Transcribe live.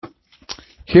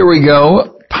Here we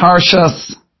go.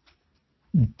 Parshas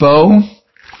Bo.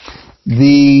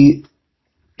 The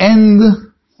end,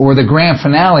 or the grand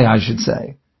finale, I should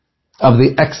say, of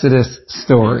the Exodus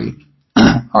story.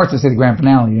 Hard to say the grand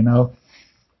finale, you know.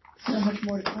 So much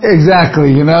more to come.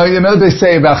 Exactly, you know, they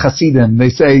say about Hasidim, they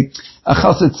say, a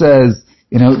Chassid says,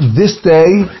 this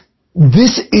day,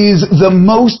 this is the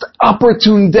most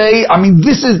opportune day. I mean,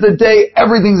 this is the day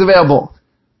everything's available.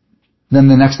 Then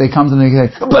the next day comes and they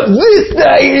say, but this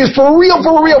day is for real,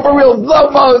 the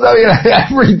most,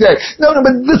 every day. No,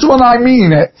 but this one I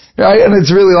mean it, right? And it's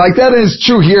really like that, and it's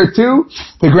true here too,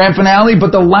 the grand finale,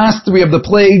 but the last three of the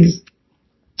plagues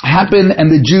happen and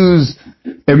the Jews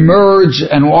emerge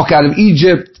and walk out of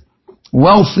Egypt,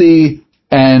 wealthy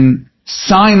and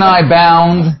Sinai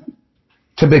bound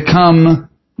to become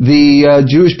the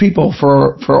Jewish people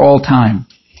for all time.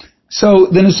 So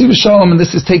the Nesiv Shalom, and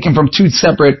this is taken from two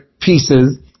separate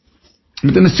pieces,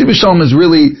 but the Nesiv Shalom is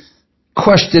really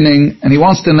questioning, and he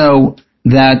wants to know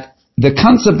that the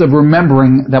concept of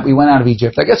remembering that we went out of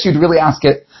Egypt, I guess you'd really ask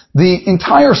it, the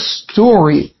entire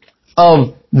story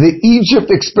of the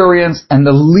Egypt experience and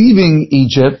the leaving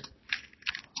Egypt,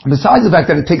 besides the fact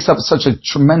that it takes up such a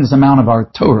tremendous amount of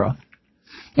our Torah,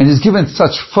 and is given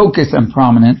such focus and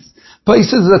prominence, but he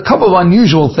says there's a couple of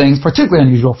unusual things, particularly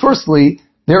unusual. Firstly,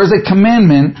 there is a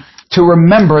commandment to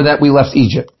remember that we left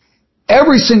Egypt.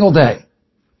 Every single day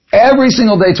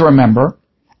to remember.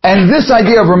 And this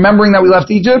idea of remembering that we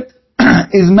left Egypt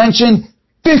is mentioned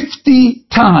 50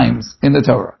 times in the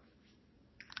Torah.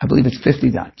 I believe it's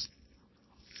 50 times.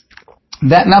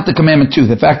 That, not the commandment too,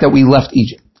 the fact that we left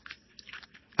Egypt.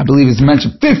 I believe it's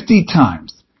mentioned 50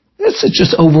 times. This is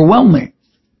just overwhelming.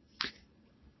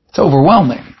 It's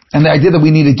overwhelming. And the idea that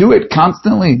we need to do it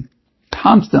constantly,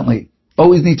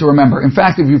 always need to remember. In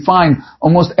fact, if you find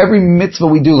almost every mitzvah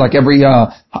we do, like every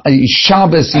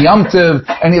Shabbos, Yom Tov,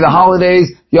 any of the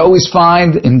holidays, you always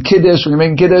find in Kiddush, when you're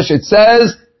making Kiddush, it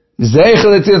says, it's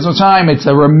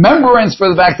a remembrance for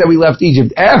the fact that we left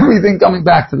Egypt. Everything coming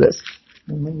back to this.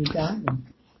 And when you daven.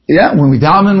 Yeah, when we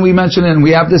daven, we mention it, and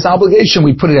we have this obligation.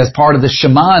 We put it as part of the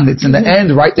Shema, and it's in the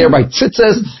end, right there by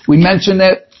Tzitzis. We mention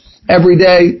it every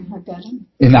day.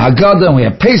 In the Haggadah, and we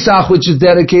have Pesach, which is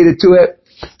dedicated to it.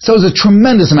 So it's a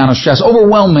tremendous amount of stress,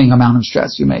 overwhelming amount of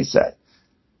stress, you may say.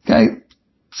 Okay?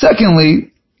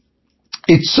 Secondly,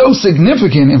 it's so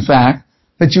significant, in fact,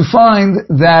 that you find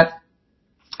that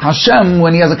Hashem,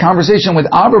 when he has a conversation with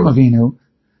Abraham Avinu,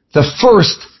 the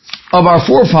first of our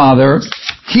forefathers,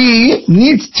 he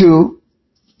needs to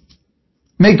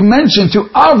make mention to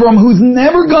Avram, who's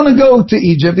never going to go to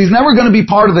Egypt. He's never going to be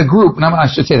part of the group. No, I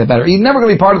should say that better. He's never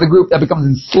going to be part of the group that becomes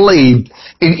enslaved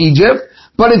in Egypt.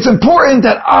 But it's important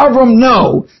that Avram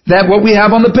know that what we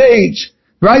have on the page,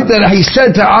 right? That he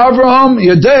said to Avram,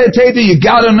 you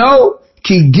gotta know,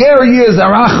 Ki ger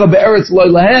yizaracha be'eretz lo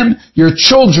lahem, your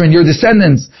children, your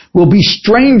descendants, will be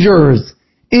strangers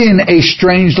in a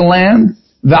strange land.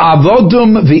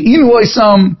 Va'avodum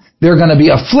v'invoisam, they're going to be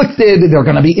afflicted, they're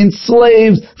going to be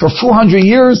enslaved for 400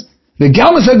 years. But then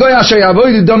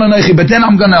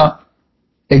I'm going to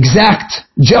exact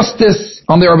justice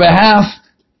on their behalf.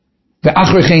 They're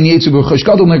going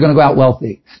to go out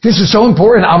wealthy. This is so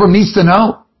important. Avram needs to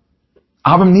know.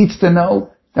 Avram needs to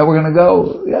know that we're going to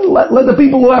go. Yeah, let the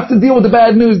people who have to deal with the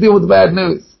bad news deal with the bad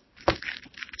news.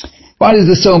 Why is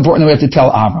this so important that we have to tell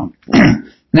Avram?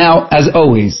 Now, as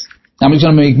always, I'm just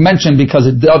going to make mention because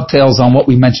it dovetails on what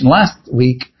we mentioned last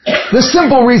week. The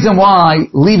simple reason why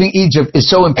leaving Egypt is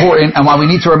so important and why we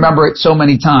need to remember it so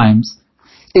many times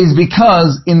is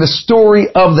because in the story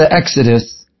of the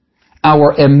Exodus,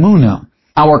 our emunah,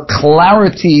 our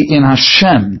clarity in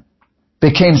Hashem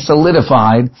became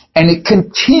solidified, and it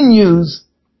continues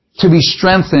to be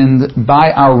strengthened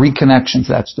by our reconnection to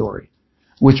that story,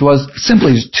 which was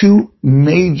simply two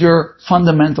major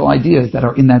fundamental ideas that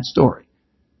are in that story.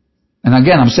 And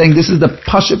again, I'm saying this is the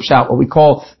Pashut Pshat, what we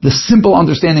call the simple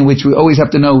understanding, which we always have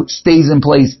to know stays in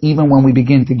place even when we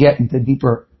begin to get into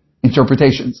deeper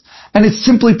interpretations. And it's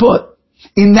simply put,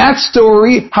 in that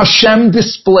story, Hashem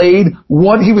displayed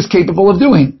what he was capable of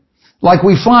doing. Like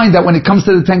we find that when it comes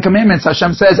to the Ten Commandments,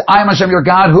 Hashem says, I am Hashem your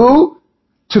God who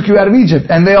took you out of Egypt.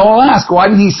 And they all ask, why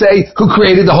didn't he say, who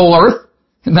created the whole earth?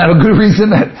 Isn't that a good reason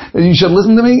that you should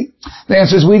listen to me? The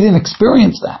answer is we didn't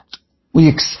experience that. We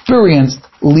experienced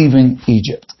leaving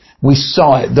Egypt. We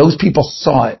saw it. Those people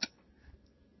saw it.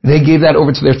 They gave that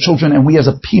over to their children, and we as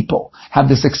a people have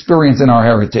this experience in our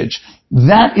heritage.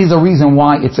 That is a reason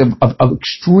why it's of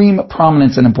extreme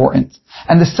prominence and importance.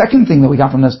 And the second thing that we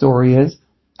got from that story is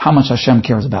how much Hashem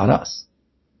cares about us.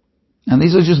 And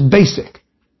these are just basic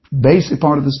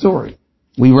part of the story.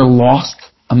 We were lost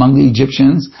among the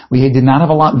Egyptians. We did not have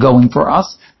a lot going for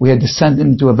us. We had descended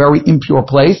into a very impure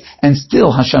place, and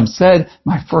still Hashem said,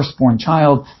 my firstborn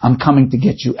child, I'm coming to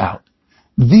get you out.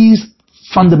 These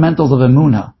fundamentals of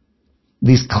Emunah,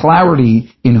 this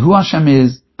clarity in who Hashem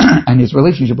is and His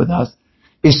relationship with us,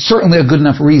 is certainly a good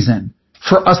enough reason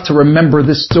for us to remember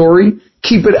this story,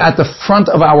 keep it at the front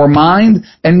of our mind,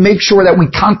 and make sure that we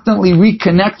constantly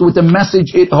reconnect with the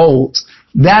message it holds.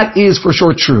 That is for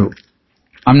sure true.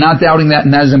 I'm not doubting that,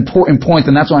 and that is an important point,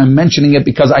 and that's why I'm mentioning it,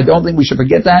 because I don't think we should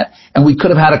forget that, and we could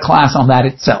have had a class on that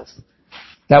itself.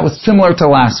 That was similar to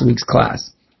last week's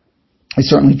class. It's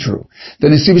certainly true. The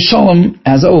Nesiv Shalom,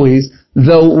 as always,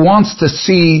 though wants to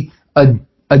see I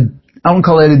won't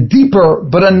call it a deeper,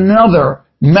 but another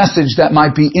message that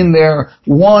might be in there,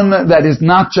 one that is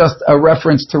not just a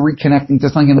reference to reconnecting to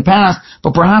something in the past,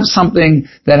 but perhaps something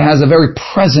that has a very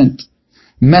present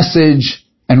message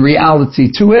and reality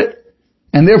to it.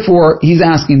 And therefore, he's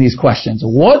asking these questions.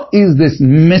 What is this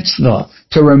mitzvah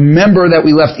to remember that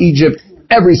we left Egypt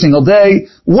every single day?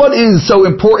 What is so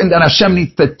important that Hashem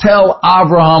needs to tell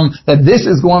Abraham that this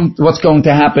is what's going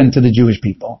to happen to the Jewish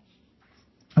people?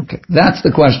 Okay, that's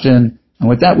the question. And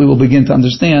with that, we will begin to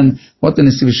understand what the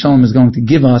Nesiv Shalom is going to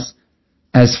give us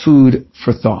as food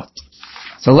for thought.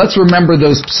 So let's remember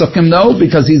those psukim though,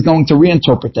 because he's going to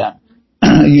reinterpret them.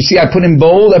 You see, I put in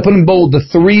bold the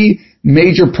three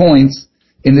major points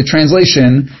in the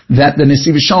translation that the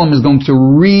Nesiv Shalom is going to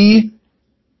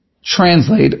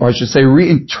retranslate, or I should say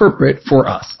reinterpret for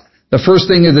us. The first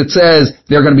thing is it says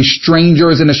they're going to be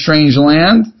strangers in a strange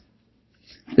land.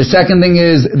 The second thing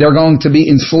is they're going to be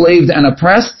enslaved and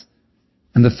oppressed.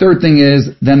 And the third thing is,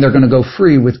 then they're going to go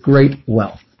free with great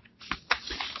wealth.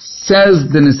 Says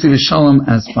the Nesiv Shalom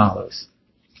as follows.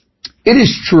 It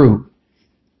is true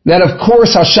that of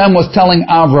course Hashem was telling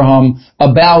Abraham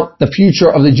about the future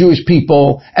of the Jewish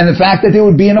people and the fact that they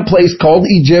would be in a place called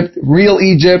Egypt, real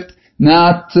Egypt,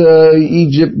 not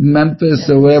Egypt,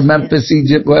 Memphis, or whatever, Memphis,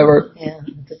 Egypt, whatever. Yeah,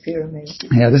 the pyramids.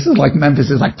 Yeah, this is like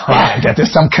Memphis is like pride, that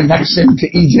there's some connection to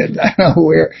Egypt. I don't know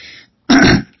where.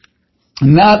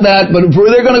 Not that, but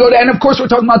where they're going to go to, and of course we're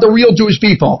talking about the real Jewish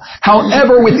people.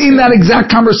 However, within that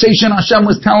exact conversation, Hashem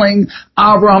was telling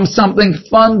Abraham something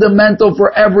fundamental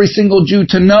for every single Jew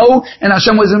to know, and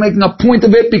Hashem was making a point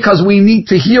of it because we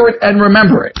need to hear it and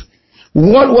remember it.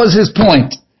 What was his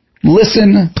point?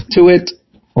 Listen to it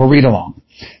or read along.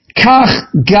 Kach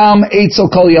gam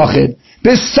eitzel kol yachid.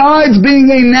 Besides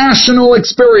being a national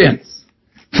experience,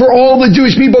 for all the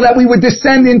Jewish people that we would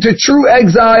descend into true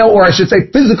exile, or I should say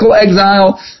physical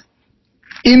exile,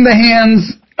 in the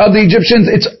hands of the Egyptians,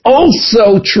 it's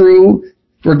also true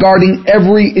regarding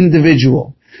every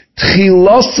individual.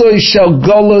 Tchilasoi shel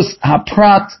golus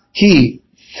haprat hi.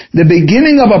 The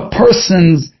beginning of a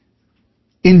person's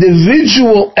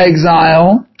individual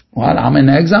exile, what, I'm in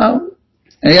exile?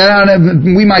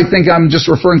 And we might think I'm just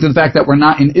referring to the fact that we're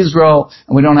not in Israel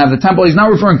and we don't have the temple. He's not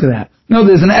referring to that. No,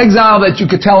 there's an exile that you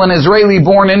could tell an Israeli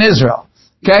born in Israel.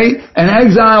 Okay? An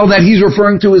exile that he's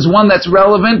referring to is one that's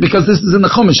relevant because this is in the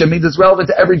Chumash. It means it's relevant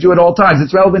to every Jew at all times.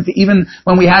 It's relevant to even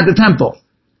when we had the temple.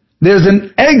 There's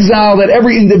an exile that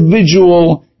every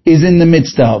individual is in the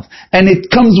midst of. And it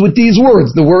comes with these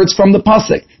words, the words from the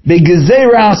Pasuk.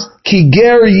 Begezeras ki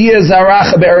ger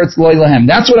yezarach be'eretz lo ilahem.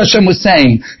 That's what Hashem was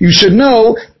saying. You should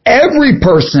know every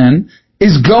person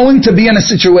is going to be in a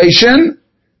situation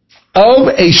of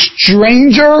a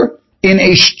stranger in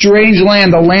a strange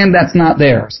land, a land that's not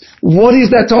theirs. What is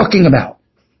that talking about?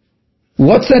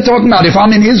 What's that talking about? If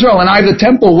I'm in Israel and I have the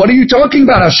temple, what are you talking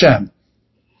about, Hashem?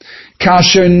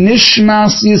 Kasher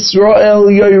nishmas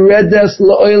Yisrael yoredes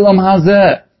lo'olam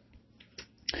hazeh.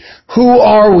 Who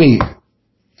are we?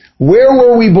 Where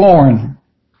were we born?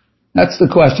 That's the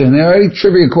question. A very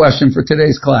trivia question for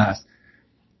today's class.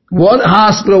 What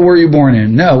hospital were you born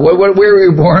in? No. Where were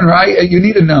you born, right? You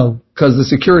need to know, because the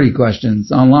security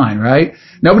questions online, right?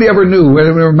 Nobody ever knew, we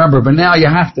remember, but now you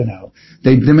have to know.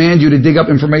 They demand you to dig up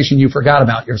information you forgot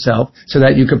about yourself so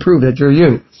that you could prove that you're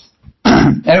you.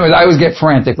 Anyways, I always get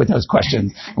frantic with those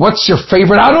questions. What's your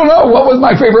favorite? I don't know. What was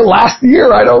my favorite last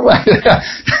year? I don't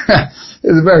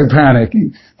It's very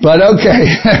panicking. But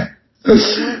okay. We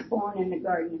weren't born in the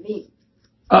Garden of Eden.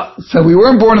 So we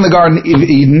weren't born in the Garden of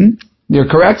Eden. You're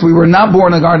correct. We were not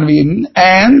born in the Garden of Eden.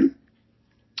 And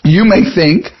you may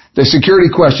think the security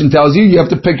question tells you have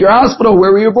to pick your hospital.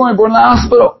 Where were you born? Born in the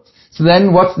hospital. So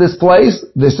then what's this place?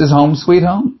 This is home sweet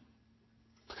home.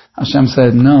 Hashem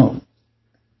said, no.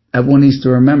 Everyone needs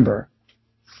to remember,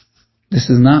 this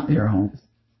is not your home.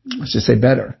 I should say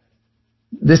better.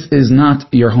 This is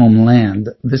not your homeland.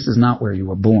 This is not where you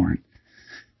were born.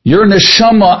 Your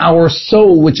neshama, our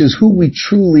soul, which is who we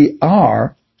truly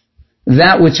are,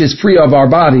 that which is free of our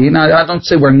body. Now, I don't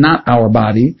say we're not our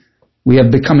body. We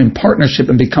have become in partnership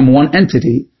and become one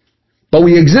entity. But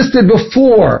we existed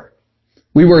before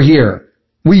we were here.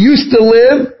 We used to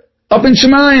live up in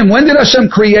Shemayim. When did Hashem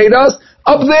create us?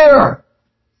 Up there.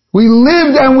 We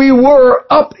lived and we were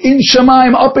up in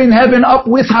Shemayim, up in heaven, up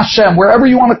with Hashem, wherever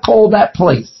you want to call that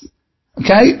place.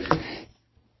 Okay?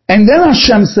 And then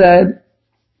Hashem said,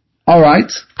 all right,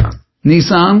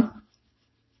 Nisan,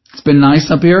 it's been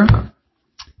nice up here,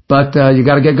 but you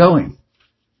got to get going.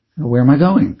 Where am I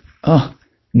going? Oh,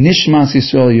 Nishmas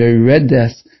Yisrael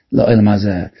Yeredes La'olam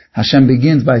Hazeh. Hashem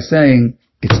begins by saying,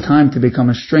 it's time to become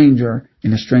a stranger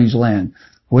in a strange land.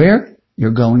 Where?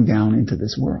 You're going down into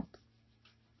this world.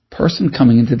 Person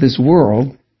coming into this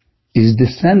world is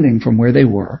descending from where they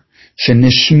were.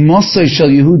 Shenishmosei shel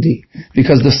Yehudi,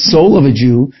 because the soul of a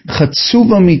Jew,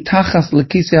 chatzuva mitachas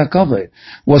lekisei hakavod,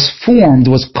 was formed,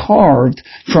 was carved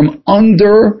from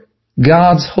under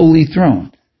God's holy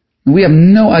throne. And we have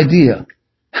no idea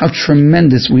how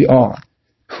tremendous we are,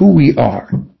 who we are.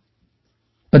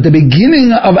 But the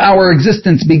beginning of our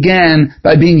existence began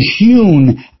by being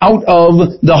hewn out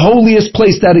of the holiest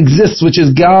place that exists, which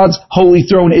is God's holy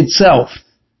throne itself.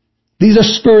 These are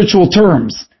spiritual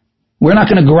terms. We're not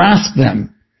going to grasp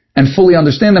them and fully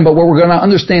understand them, but what we're going to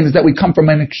understand is that we come from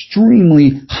an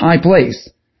extremely high place.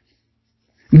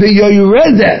 The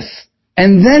Yoredes.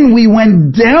 And then we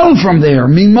went down from there,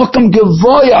 Mimokim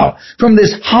Gevoya, from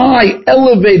this high,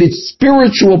 elevated,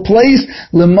 spiritual place,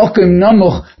 Lemokim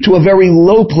Namuch, to a very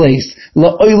low place,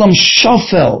 La'olam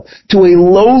Shafel, to a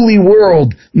lowly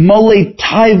world, Mole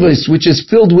Taivus, which is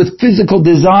filled with physical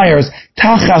desires,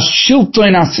 Tachas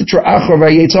Shiltoin HaSitra Achar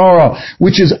VaYetzara,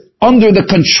 which is under the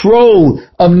control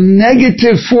of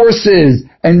negative forces,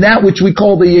 and that which we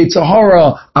call the Yetzer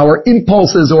Hara, our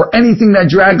impulses, or anything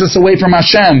that drags us away from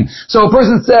Hashem. So a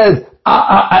person says,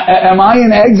 am I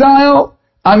in exile?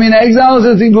 I'm in exile.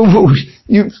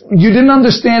 You didn't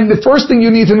understand. The first thing you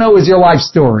need to know is your life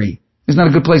story. Isn't that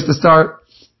a good place to start?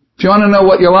 If you want to know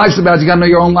what your life's about, you got to know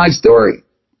your own life story.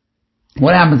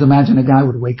 What happens? Imagine a guy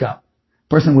would wake up. A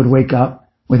person would wake up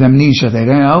with amnesia.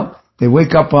 They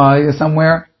wake up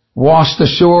somewhere, wash the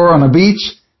shore on a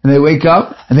beach, and they wake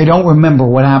up and they don't remember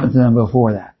what happened to them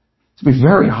before that. It'd be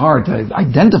very hard to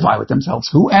identify with themselves.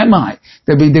 Who am I?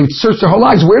 They would search their whole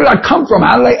lives. Where did I come from?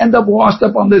 How did I end up washed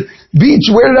up on the beach?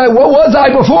 What was I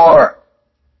before?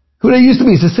 Who did I used to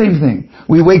be? It's the same thing.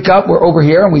 We wake up, we're over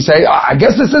here, and we say, I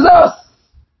guess this is us.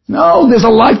 No, there's a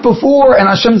life before, and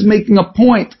Hashem's making a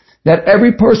point that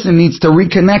every person needs to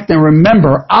reconnect and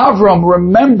remember. Avram,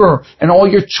 remember, and all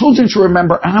your children should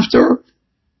remember after,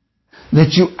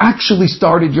 that you actually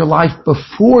started your life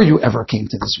before you ever came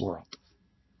to this world.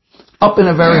 Up in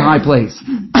a very high place.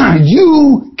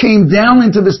 You came down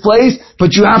into this place,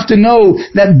 but you have to know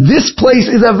that this place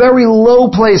is a very low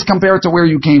place compared to where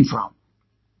you came from.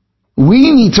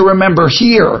 We need to remember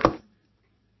here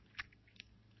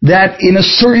that in a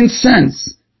certain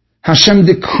sense, Hashem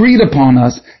decreed upon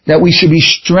us that we should be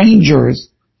strangers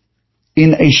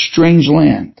in a strange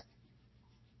land.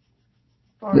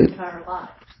 For our entire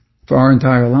lives. For our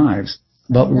entire lives.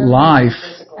 But life...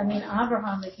 I mean,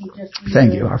 Abraham, if you just...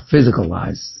 Thank you. Our physical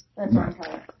lives. That's our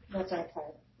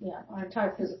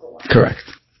entire physical life. Correct.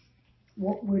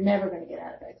 We're never going to get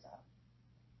out of exile.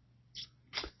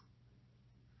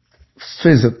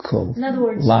 Physical. In other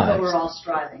words, lives. we're all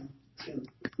striving to.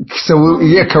 So,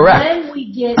 yeah, correct. When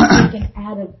we get taken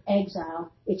out of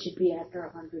exile, it should be after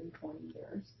 120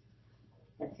 years.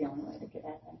 That's the only way to get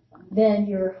out of exile. Then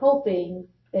you're hoping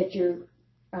that you're...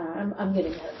 I'm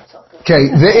getting ahead of myself. Okay,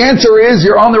 the answer is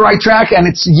you're on the right track, and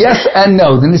it's yes and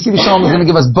no. The Nesiv Shalom is going to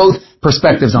give us both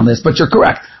perspectives on this, but you're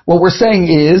correct. What we're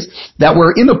saying is that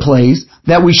we're in a place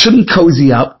that we shouldn't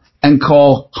cozy up and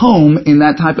call home in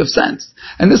that type of sense.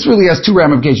 And this really has two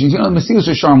ramifications. You know, the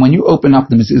Mesilas Yesharim, when you open up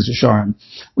the Mesilas Yesharim,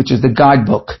 which is the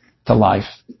guidebook to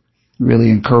life, really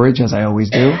encourage, as I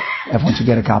always do, everyone should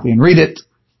get a copy and read it.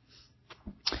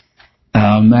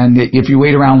 And if you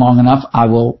wait around long enough, I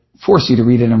will force you to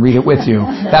read it and read it with you.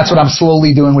 That's what I'm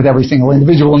slowly doing with every single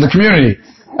individual in the community.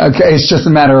 Okay, it's just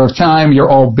a matter of time. You're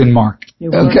all been marked.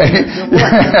 Okay?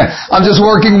 I'm just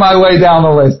working my way down the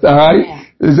list, alright?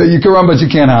 You can run, but you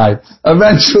can't hide.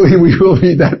 Eventually, we will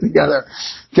read that together.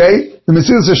 Okay? The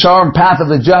Mesilas Yesharim, Path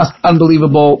of the Just,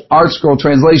 unbelievable, Art Scroll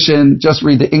translation. Just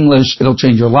read the English. It'll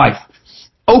change your life.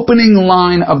 Opening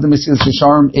line of the Mesilas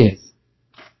Yesharim is,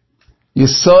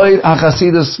 Yisoid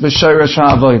HaChasidus V'Shoresh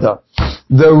HaAvodah.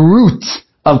 The root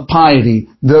of piety,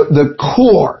 the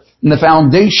core and the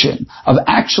foundation of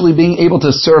actually being able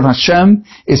to serve Hashem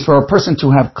is for a person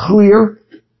to have clear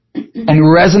and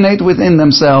resonate within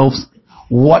themselves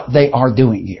what they are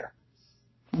doing here.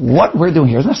 What we're doing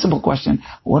here. Isn't that a simple question?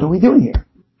 What are we doing here?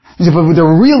 He said, but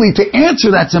really, to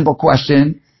answer that simple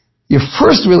question, you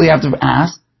first really have to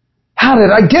ask, how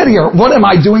did I get here? What am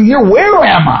I doing here? Where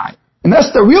am I? And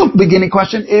that's the real beginning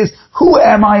question is, who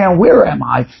am I and where am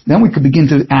I? Then we could begin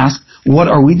to ask, what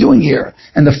are we doing here?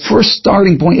 And the first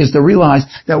starting point is to realize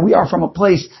that we are from a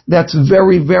place that's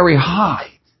very, very high.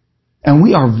 And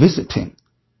we are visiting.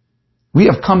 We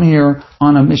have come here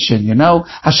on a mission,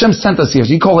 Hashem sent us here.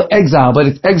 So you call it exile, but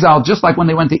it's exile just like when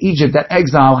they went to Egypt. That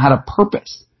exile had a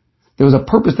purpose. There was a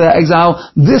purpose to that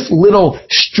exile. This little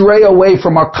stray away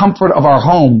from our comfort of our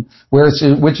home,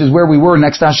 which is where we were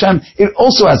next to Hashem, it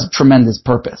also has a tremendous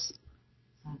purpose.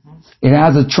 It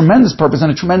has a tremendous purpose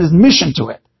and a tremendous mission to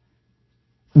it.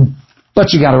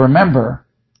 But you gotta remember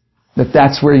that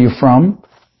that's where you're from.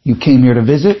 You came here to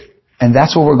visit, and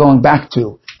that's what we're going back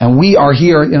to. And we are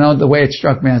here, the way it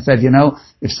struck me, I said,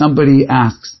 if somebody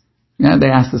asks, they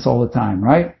ask this all the time,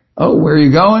 right? Oh, where are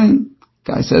you going?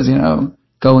 Guy says,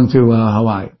 going to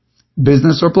Hawaii.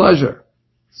 Business or pleasure?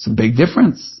 It's a big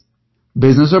difference.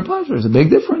 Business or pleasure is a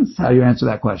big difference how you answer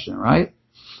that question, right?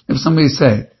 If somebody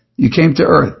say, you came to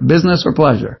earth, business or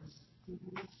pleasure?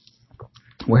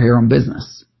 We're here on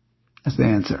business. That's the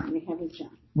answer.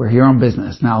 We're here on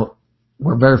business. Now,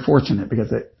 we're very fortunate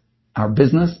because our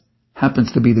business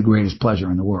happens to be the greatest pleasure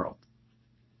in the world.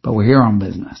 But we're here on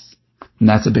business. And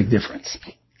that's a big difference.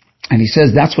 And he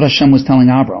says that's what Hashem was telling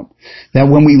Abram. That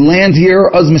when we land here,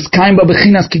 when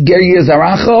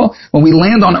we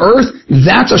land on earth,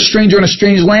 that's a stranger in a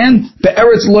strange land.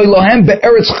 Be'eretz loy lohem,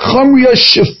 be'eretz chamria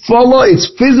shefala.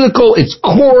 It's physical, it's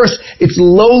coarse, it's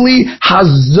lowly.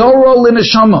 Hazora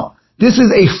l'neshama. This is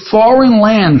a foreign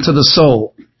land to the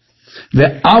soul.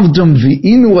 Ve'avdum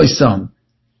v'inu oisam.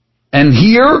 And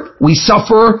here we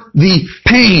suffer the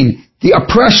pain, the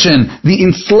oppression, the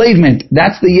enslavement.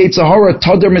 That's the Yetzer Hara,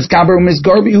 Toder Miskaber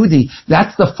Misgar B'Yehudi.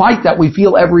 That's the fight that we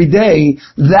feel every day.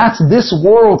 That's this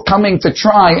world coming to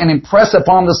try and impress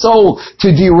upon the soul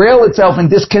to derail itself and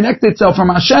disconnect itself from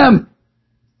Hashem.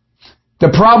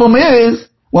 The problem is,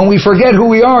 when we forget who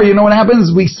we are, you know what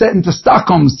happens? We set into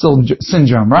Stockholm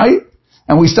Syndrome, right?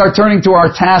 And we start turning to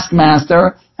our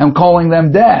taskmaster and calling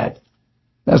them dad.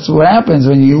 That's what happens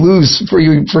when you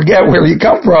forget where you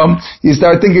come from. You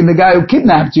start thinking the guy who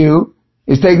kidnapped you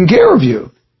is taking care of you.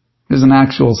 There's an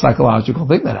actual psychological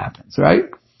thing that happens, right?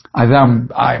 I'm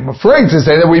afraid to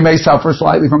say that we may suffer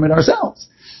slightly from it ourselves.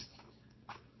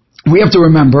 We have to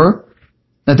remember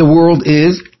that the world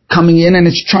is coming in and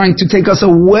it's trying to take us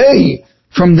away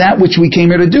from that which we came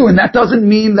here to do. And that doesn't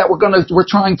mean that we're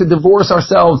trying to divorce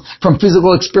ourselves from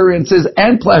physical experiences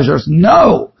and pleasures.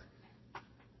 No.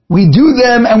 We do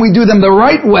them and we do them the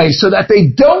right way so that they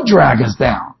don't drag us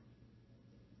down.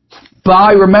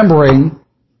 By remembering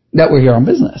that we're here on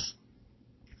business.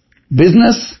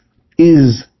 Business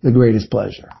is the greatest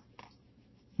pleasure.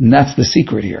 And that's the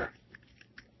secret here.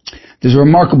 There's a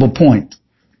remarkable point.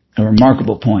 I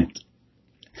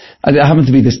happen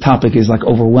to be this topic is like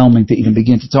overwhelming to even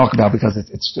begin to talk about because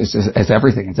it's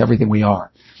everything. It's everything we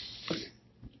are.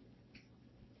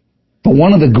 But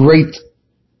one of the great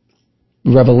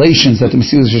revelations that the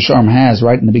Mesilas Yesharim has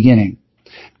right in the beginning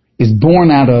is born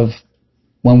out of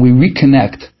when we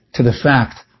reconnect to the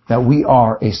fact that we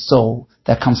are a soul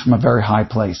that comes from a very high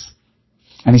place.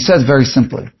 And he says very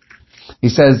simply, he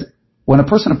says, when a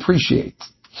person appreciates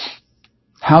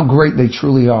how great they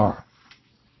truly are,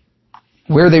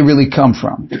 where they really come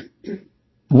from,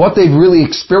 what they've really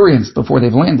experienced before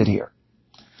they've landed here,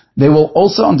 they will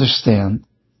also understand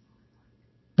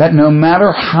that no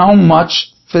matter how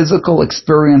much physical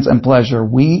experience and pleasure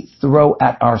we throw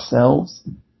at ourselves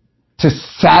to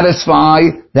satisfy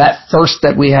that thirst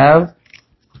that we have,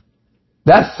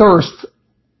 that thirst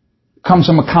comes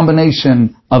from a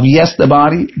combination of, yes, the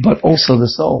body, but also the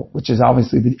soul, which is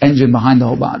obviously the engine behind the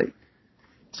whole body.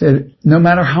 So no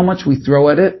matter how much we throw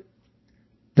at it,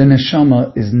 the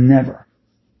neshama is never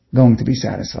going to be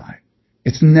satisfied.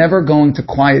 It's never going to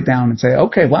quiet down and say,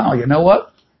 okay, wow, you know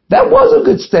what? That was a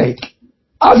good steak.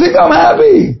 I think I'm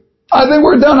happy. I think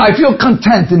we're done. I feel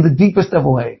content in the deepest of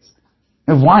ways.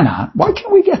 And why not? Why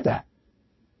can't we get that?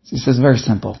 So he says, very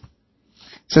simple.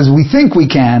 He says, we think we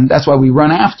can, that's why we run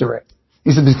after it.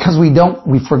 He said, because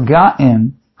we've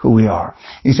forgotten who we are.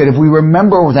 He said, if we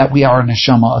remember that we are a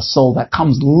neshama, a soul that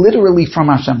comes literally from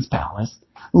Hashem's palace,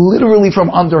 literally from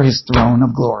under His throne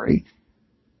of glory,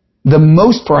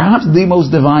 perhaps the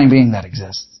most divine being that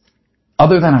exists,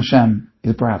 other than Hashem,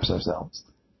 is perhaps ourselves.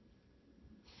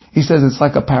 He says it's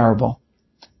like a parable.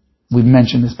 We've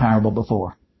mentioned this parable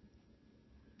before.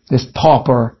 This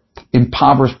pauper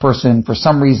impoverished person, for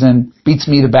some reason, beats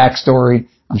me the backstory.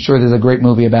 I'm sure there's a great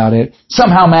movie about it.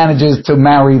 Somehow manages to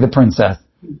marry the princess.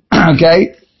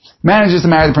 Okay? Manages to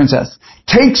marry the princess.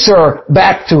 Takes her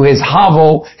back to his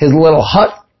hovel, his little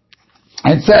hut,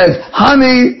 and says,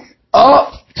 honey,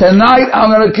 tonight I'm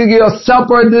going to cook you a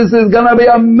supper. This is going to be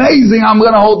amazing. I'm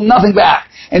going to hold nothing back.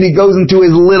 And he goes into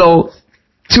his little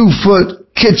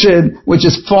 2-foot kitchen, which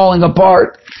is falling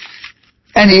apart.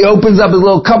 And he opens up his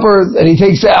little cupboard and he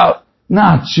takes out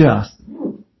not just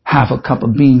half a cup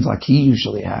of beans like he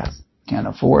usually has. Can't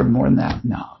afford more than that.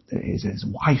 No, it's his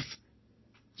wife.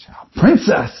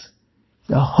 Princess.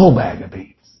 The whole bag of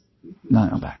beans.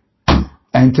 No bag.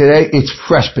 And today it's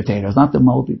fresh potatoes, not the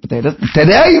moldy potatoes.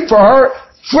 Today for her,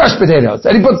 fresh potatoes.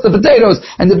 And he puts the potatoes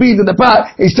and the beans in the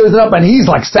pot. He stirs it up and he's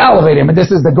like salivating. And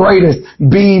this is the greatest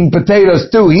bean potato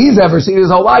stew he's ever seen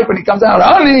his whole life. And he comes out,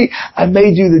 honey, I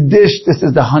made you the dish. This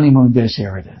is the honeymoon dish.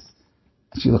 Here it is.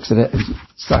 And she looks at it and she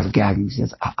starts gagging. She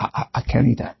says, I can't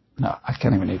eat that. No, I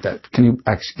can't even eat that. Can you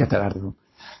actually get that out of the room?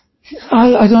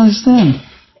 I don't understand.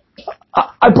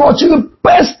 I brought you the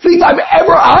best thing I've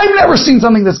never seen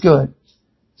something this good.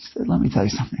 She said, let me tell you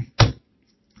something.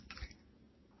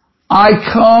 I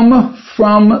come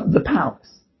from the palace.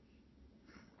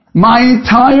 My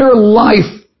entire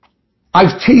life,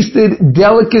 I've tasted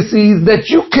delicacies that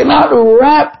you cannot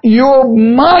wrap your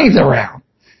mind around.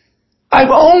 I've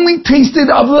only tasted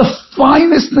of the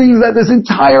finest things that this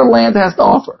entire land has to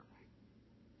offer.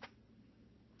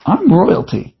 I'm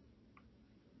royalty.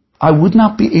 I would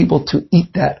not be able to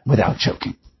eat that without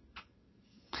choking.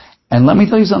 And let me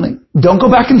tell you something. Don't go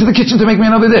back into the kitchen to make me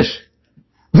another dish.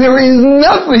 There is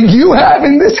nothing you have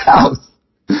in this house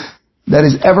that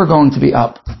is ever going to be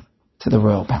up to the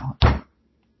royal palace.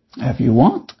 If you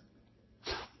want,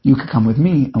 you could come with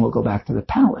me and we'll go back to the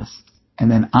palace and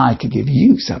then I could give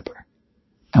you supper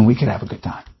and we could have a good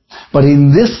time. But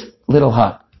in this little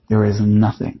hut, there is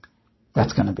nothing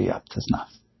that's going to be up to snuff.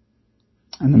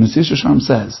 And the Mesilas Yesharim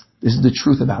says, this is the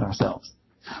truth about ourselves.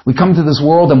 We come to this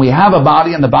world and we have a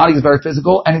body and the body is very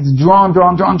physical and it's drawn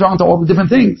to all the different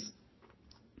things.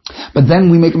 But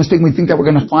then we make a mistake and we think that we're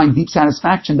going to find deep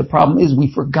satisfaction. The problem is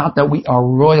we forgot that we are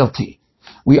royalty.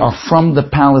 We are from the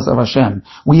palace of Hashem.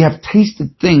 We have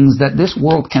tasted things that this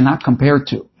world cannot compare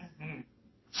to.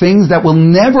 Things that will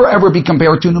never ever be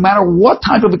compared to, no matter what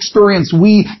type of experience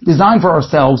we design for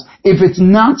ourselves. If it's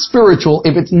not spiritual,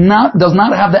 if does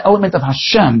not have the element of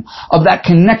Hashem, of that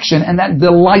connection and that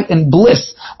delight and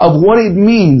bliss of what it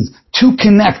means to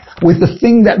connect with the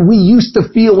thing that we used to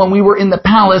feel when we were in the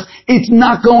palace, it's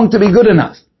not going to be good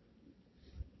enough.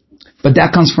 But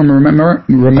that comes from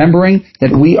remembering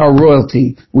that we are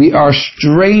royalty. We are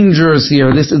strangers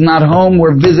here. This is not home.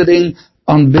 We're visiting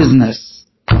on business.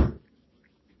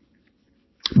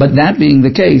 But that being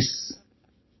the case,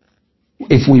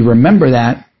 if we remember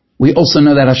that, we also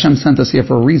know that Hashem sent us here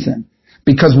for a reason.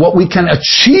 Because what we can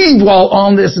achieve while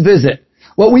on this visit,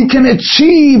 what we can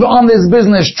achieve on this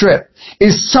business trip,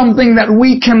 is something that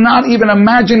we cannot even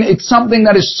imagine. It's something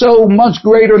that is so much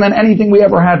greater than anything we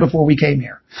ever had before we came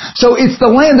here. So it's the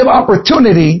land of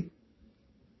opportunity,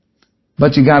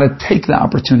 but you gotta take the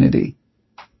opportunity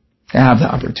to have the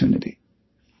opportunity.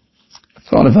 I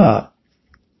thought of a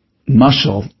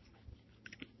mashal.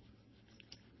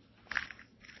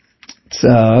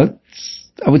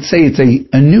 I would say it's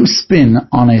a new spin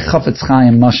on a Chafetz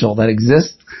Chaim mashal that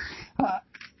exists. I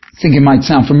think it might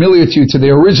sound familiar to you, to the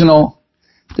original.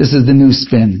 This is the new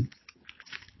spin.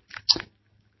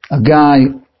 A guy,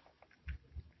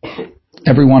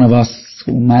 every one of us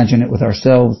will imagine it with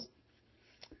ourselves.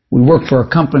 We work for a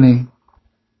company,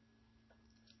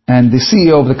 and the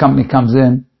CEO of the company comes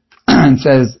in and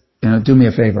says, do me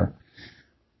a favor.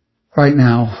 Right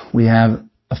now, we have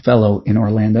a fellow in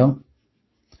Orlando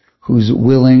who's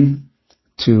willing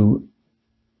to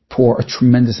pour a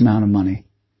tremendous amount of money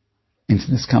into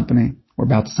this company. We're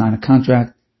about to sign a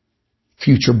contract,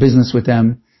 future business with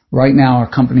them. Right now, our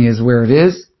company is where it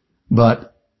is,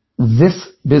 but this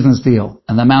business deal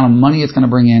and the amount of money it's going to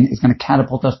bring in is going to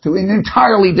catapult us to an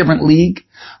entirely different league.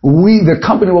 The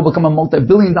company will become a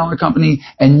multi-billion-dollar company,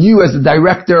 and you as the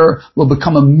director will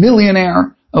become a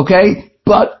millionaire, okay?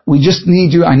 But we just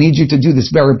need you, I need you to do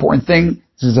this very important thing.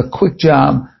 This is a quick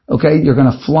job, okay? You're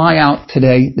going to fly out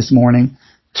today, this morning,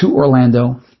 to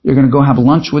Orlando. You're going to go have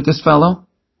lunch with this fellow.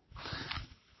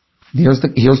 Here's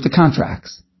the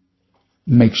contracts.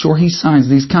 Make sure he signs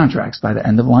these contracts by the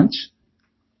end of lunch.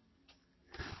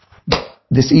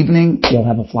 This evening, you'll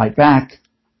have a flight back.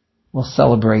 We'll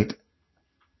celebrate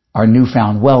our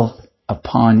newfound wealth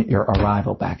upon your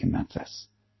arrival back in Memphis.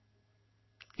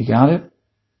 You got it?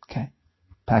 Okay.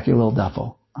 Pack your little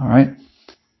duffel. All right?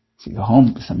 So you go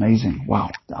home, it's amazing.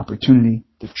 Wow, the opportunity,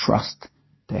 the trust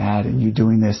they had in you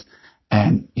doing this,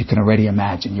 and you can already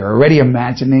imagine. You're already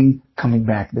imagining coming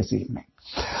back this evening.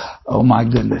 Oh my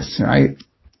goodness, right?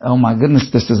 Oh my goodness,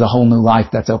 this is a whole new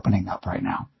life that's opening up right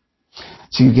now.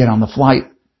 So you get on the flight,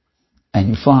 and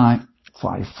you fly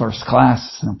first class.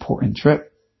 It's an important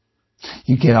trip.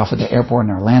 You get off at the airport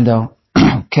in Orlando.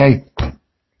 Okay.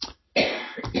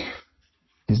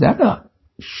 Is that a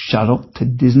shuttle to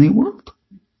Disney World?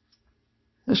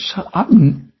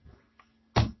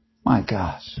 My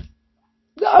gosh.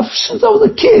 Since I was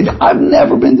a kid, I've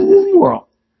never been to Disney World.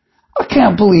 I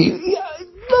can't believe.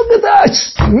 Look at that.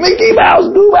 Mickey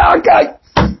Mouse, Goofy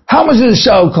Mouse. How much does the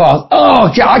shuttle cost? Oh,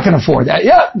 yeah, I can afford that.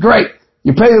 Yeah, great.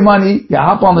 You pay the money, you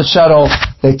hop on the shuttle,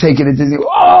 they take you to Disney.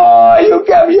 Oh, you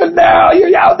get me now.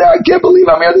 You're out there. I can't believe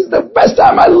I'm here. This is the best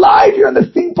time of my life. You're in the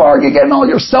theme park. You're getting all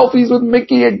your selfies with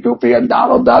Mickey and Goofy and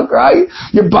Donald Duck, right?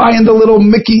 You're buying the little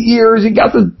Mickey ears. You got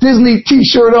the Disney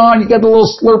t-shirt on. You got the little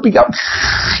Slurpee cup,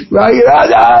 right?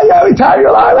 Every time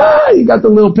you're like, you got the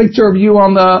little picture of you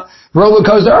on the roller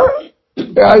coaster,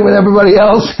 right, with everybody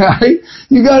else, right?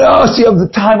 You got, so you have the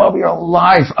time of your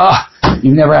life.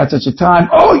 You've never had such a time.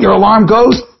 Oh, your alarm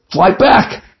goes, flight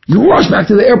back. You rush back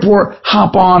to the airport,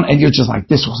 hop on, and you're just like,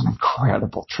 this was an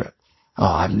incredible trip. Oh,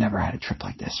 I've never had a trip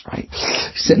like this, right?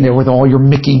 Sitting there with all your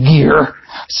Mickey gear.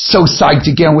 So psyched,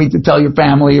 you can't wait to tell your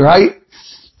family, right?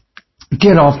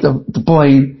 Get off the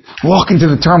plane, walk into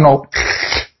the terminal,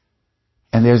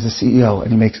 and there's the CEO,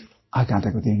 and he makes eye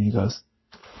contact with you, and he goes,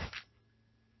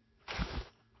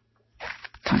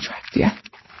 contract, yeah?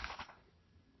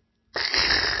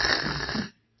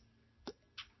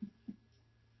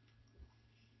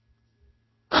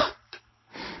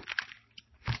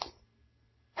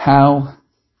 How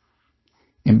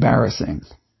embarrassing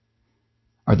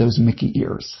are those Mickey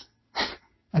ears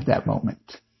at that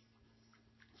moment?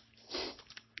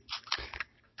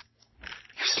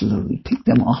 You slowly take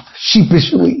them off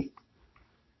sheepishly.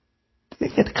 They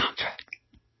get the contract.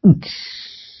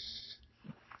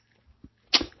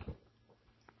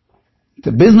 It's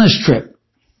a business trip.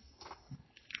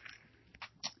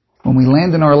 When we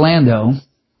land in Orlando,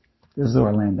 this is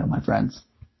Orlando, my friends.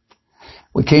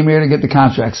 We came here to get the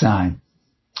contract signed.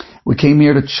 We came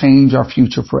here to change our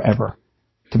future forever,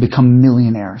 to become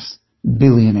millionaires,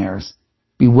 billionaires,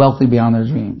 be wealthy beyond their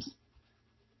dreams.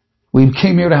 We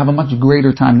came here to have a much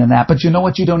greater time than that. But you know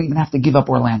what? You don't even have to give up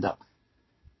Orlando.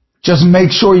 Just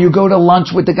make sure you go to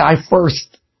lunch with the guy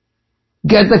first.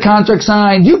 Get the contract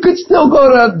signed. You could still go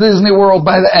to Disney World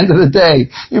by the end of the day.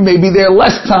 You may be there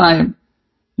less time.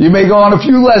 You may go on a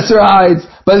few lesser rides,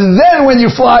 but then when you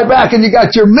fly back and you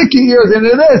got your Mickey ears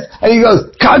into this, and he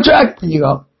goes, contract, and you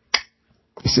go,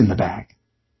 it's in the bag.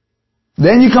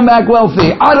 Then you come back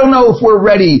wealthy. I don't know if we're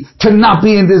ready to not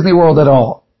be in Disney World at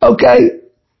all. Okay?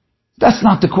 That's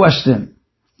not the question.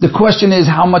 The question is,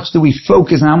 how much do we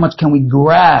focus and how much can we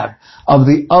grab of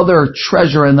the other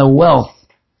treasure and the wealth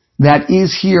that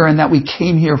is here and that we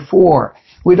came here for?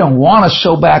 We don't want to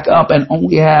show back up and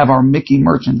only have our Mickey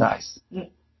merchandise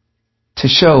to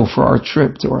show for our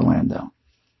trip to Orlando.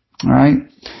 Alright?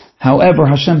 However,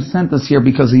 Hashem sent us here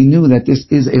because He knew that this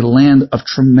is a land of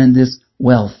tremendous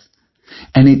wealth.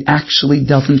 And it actually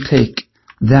doesn't take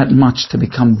that much to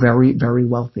become very, very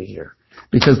wealthy here.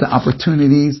 Because the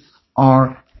opportunities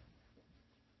are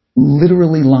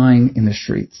literally lying in the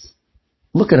streets.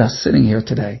 Look at us sitting here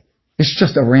today. It's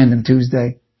just a random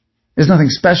Tuesday. There's nothing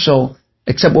special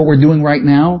except what we're doing right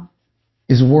now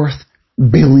is worth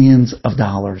billions of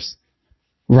dollars.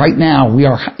 Right now, we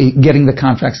are getting the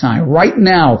contract signed. Right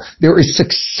now, there is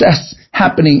success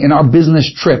happening in our business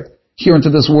trip here into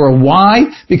this world. Why?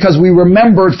 Because we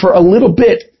remembered for a little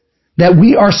bit that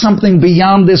we are something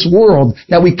beyond this world,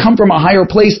 that we come from a higher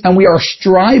place and we are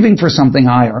striving for something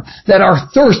higher, that our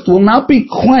thirst will not be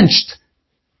quenched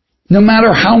no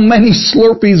matter how many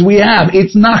Slurpees we have.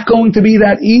 It's not going to be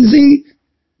that easy,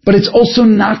 but it's also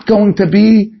not going to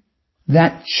be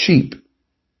that cheap.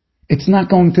 It's not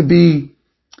going to be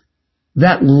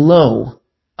that low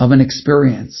of an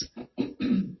experience.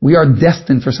 We are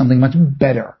destined for something much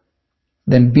better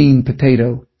than bean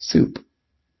potato soup,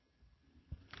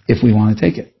 if we want to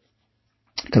take it,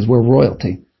 because we're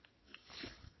royalty.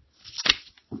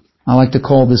 I like to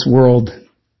call this world,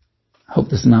 I hope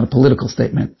this is not a political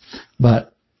statement,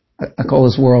 but I call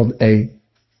this world the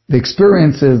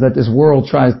experiences that this world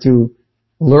tries to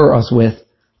lure us with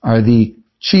are the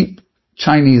cheap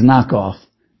Chinese knockoff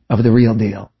of the real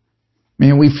deal. I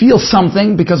mean, we feel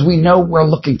something because we know we're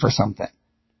looking for something.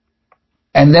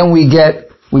 And then we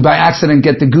by accident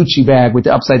get the Gucci bag with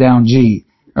the upside down G.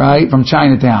 right, from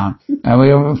Chinatown. And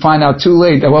we find out too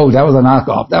late that, whoa, that was a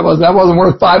knockoff. That wasn't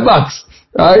worth $5,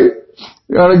 right?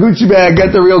 You got a Gucci bag,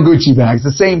 get the real Gucci bag. It's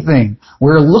the same thing.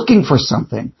 We're looking for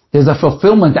something. There's a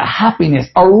fulfillment, a happiness,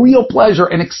 a real pleasure,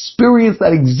 an experience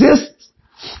that exists.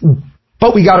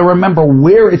 But we got to remember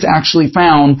where it's actually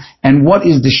found and what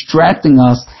is distracting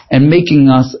us and making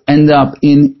us end up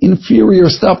in inferior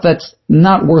stuff that's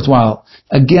not worthwhile.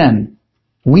 Again,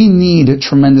 we need a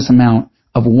tremendous amount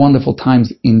of wonderful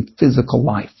times in physical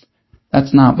life.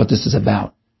 That's not what this is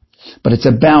about. But it's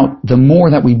about the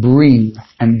more that we bring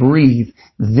and breathe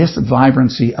this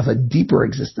vibrancy of a deeper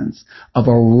existence, of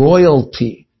a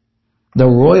royalty, the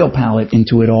royal palette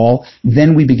into it all,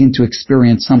 then we begin to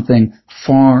experience something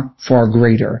far, far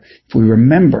greater. If we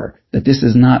remember that this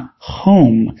is not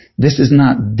home, this is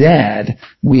not dad,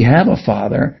 we have a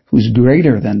father who's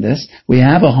greater than this, we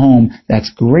have a home that's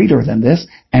greater than this,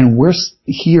 and we're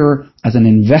here as an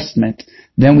investment,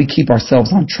 then we keep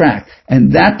ourselves on track.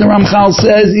 And that, the Ramchal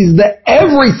says, is the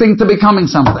everything to becoming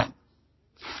something.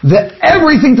 The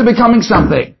everything to becoming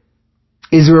something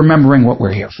is remembering what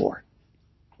we're here for.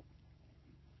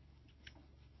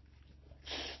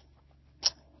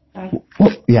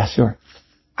 Well, yeah, sure.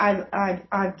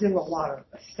 I do a lot of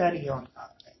study on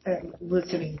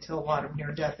listening to a lot of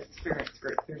near-death experience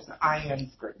groups. There's the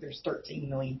IANDS group. There's 13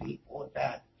 million people with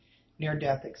that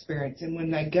near-death experience. And when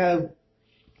they go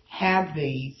have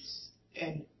these,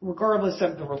 and regardless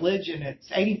of the religion,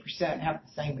 it's 80% have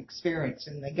the same experience.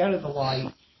 And they go to the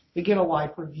light, they get a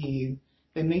life review,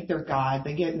 they meet their guide,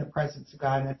 they get in the presence of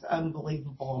God, and it's an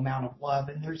unbelievable amount of love.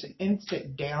 And there's an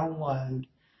instant download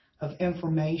of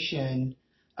information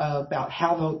about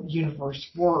how the universe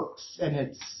works, and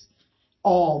it's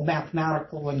all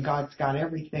mathematical, and God's got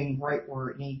everything right where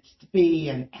it needs to be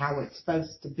and how it's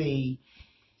supposed to be.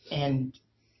 And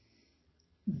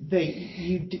when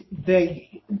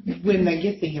they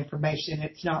get the information,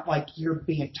 it's not like you're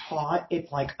being taught.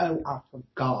 It's like, oh, I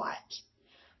forgot.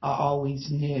 I always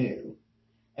knew.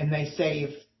 And they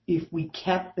say if we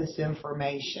kept this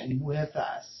information with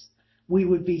us, we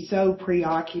would be so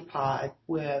preoccupied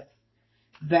with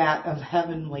that of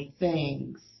heavenly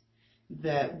things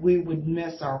that we would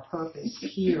miss our purpose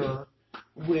here,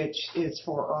 which is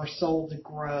for our soul to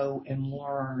grow and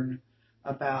learn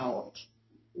about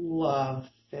love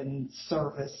and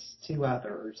service to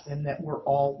others, and that we're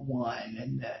all one,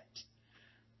 and that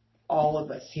all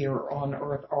of us here on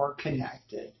earth are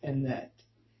connected, and that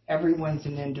everyone's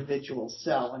an individual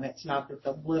cell, and it's not that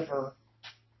the liver,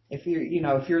 if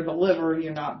you're the liver,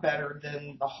 you're not better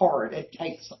than the heart. It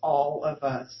takes all of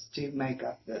us to make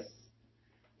up this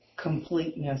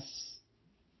completeness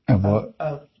of the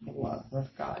love of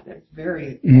God. It's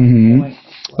very point.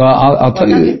 Well, I'll tell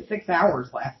you. I did 6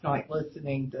 hours last night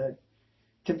listening to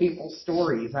people's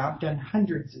stories. I've done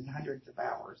hundreds and hundreds of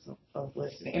hours of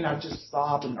listening, and I just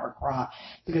sob and or cry,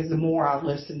 because the more I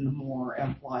listen, the more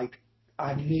I'm like,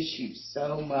 I miss you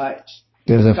so much.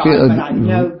 There's a God, but I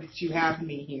know that you have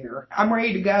me here. I'm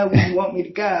ready to go when you want me to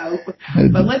go.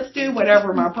 But let's do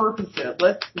whatever my purpose is.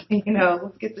 Let's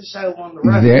get the show on the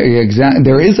road. There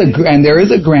is a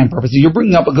grand purpose. You're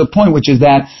bringing up a good point, which is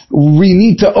that we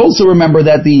need to also remember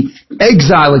that the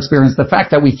exile experience, the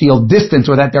fact that we feel distance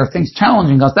or that there are things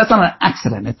challenging us, that's not an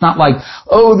accident. It's not like,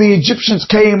 oh, the Egyptians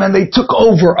came and they took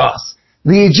over us.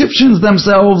 The Egyptians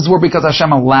themselves were because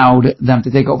Hashem allowed them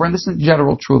to take over. And this is in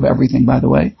general true of everything, by the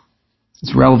way.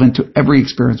 It's relevant to every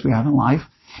experience we have in life.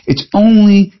 It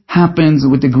only happens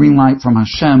with the green light from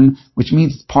Hashem, which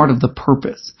means it's part of the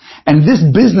purpose. And this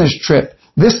business trip,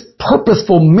 this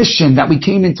purposeful mission that we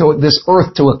came into this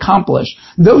earth to accomplish,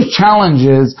 those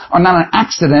challenges are not an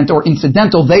accident or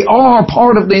incidental. They are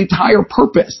part of the entire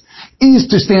purpose, is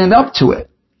to stand up to it.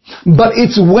 But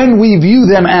it's when we view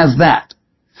them as that,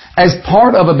 as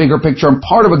part of a bigger picture and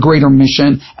part of a greater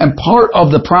mission and part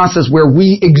of the process where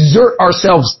we exert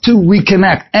ourselves to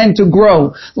reconnect and to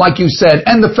grow, like you said.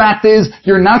 And the fact is,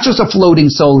 you're not just a floating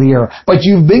soul here, but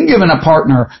you've been given a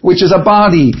partner, which is a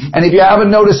body. And if you haven't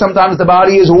noticed, sometimes the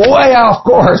body is way off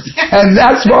course. And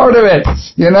that's part of it.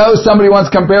 Somebody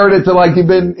once compared it to like you've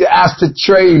been asked to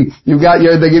train.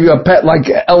 They give you a pet like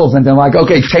elephant and like,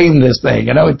 okay, tame this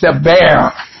thing. It's a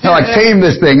bear. Like, tame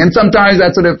this thing. And sometimes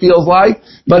that's what it feels like.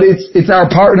 But it's our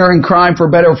partner in crime, for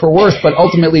better or for worse. But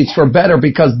ultimately it's for better,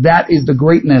 because that is the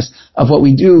greatness of what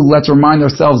we do. Let's remind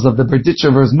ourselves of the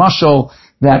Berditchever's mashal,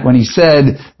 that when he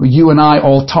said, you and I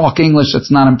all talk English,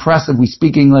 it's not impressive, we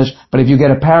speak English, but if you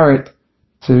get a parrot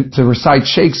to recite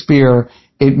Shakespeare,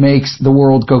 it makes the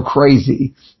world go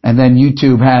crazy. And then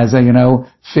YouTube has,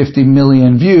 50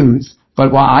 million views.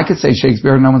 But while I could say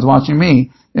Shakespeare, no one's watching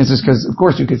me. It's just because, of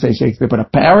course, you could say Shakespeare, but a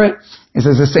parrot, It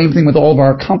says the same thing with all of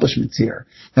our accomplishments here.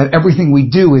 That everything we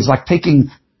do is like taking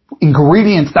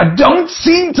ingredients that don't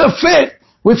seem to fit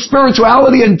with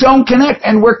spirituality and don't connect,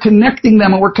 and we're connecting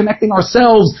them and we're connecting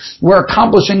ourselves. We're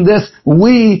accomplishing this.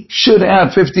 We should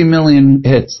have 50 million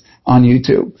hits on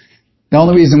YouTube. The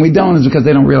only reason we don't is because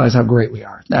they don't realize how great we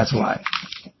are. That's why.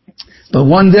 But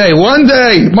one day,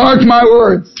 mark my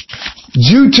words,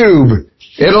 YouTube,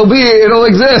 it'll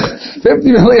exist.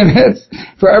 50 million hits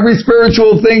for every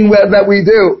spiritual thing that we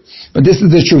do. But this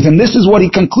is the truth. And this is what he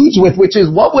concludes with, which is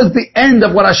what was the end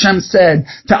of what Hashem said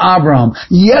to Abraham.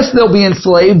 Yes, they'll be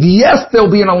enslaved. Yes,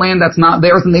 they'll be in a land that's not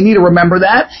theirs, and they need to remember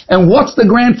that. And what's the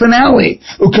grand finale?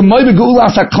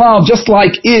 Just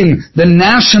like in the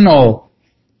national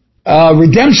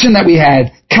redemption that we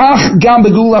had, kach gam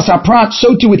begulas haprat,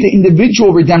 so too with the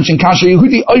individual redemption. Kasher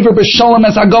Yehudi over b'shalom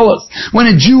es hagolos. When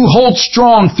a Jew holds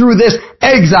strong through this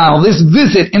exile, this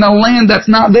visit in a land that's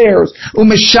not theirs,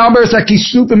 u'mishaber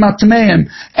sakisup imatmeim,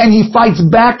 and he fights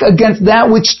back against that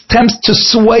which tempts to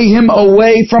sway him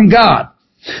away from God.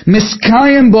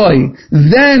 Miskayim boy,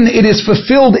 then it is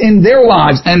fulfilled in their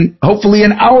lives and hopefully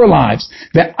in our lives.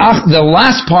 The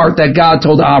last part that God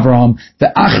told Abraham, the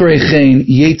achrechein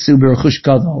yetzu b'rechush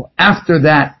gadol. After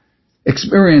that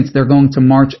experience, they're going to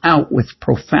march out with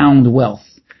profound wealth.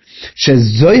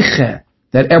 Shezoiche,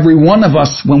 that every one of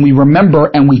us, when we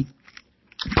remember and we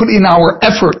put in our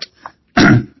effort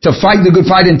to fight the good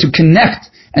fight and to connect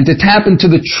and to tap into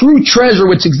the true treasure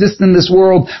which exists in this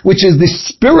world, which is the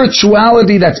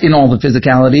spirituality that's in all the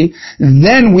physicality,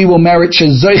 then we will merit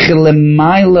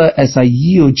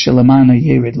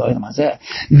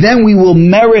then we will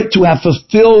merit to have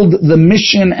fulfilled the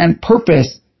mission and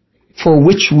purpose for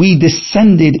which we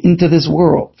descended into this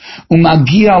world. And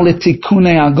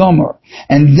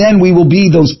then we will be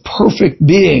those perfect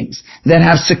beings that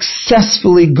have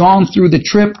successfully gone through the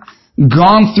trip,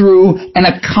 gone through and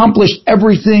accomplished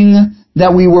everything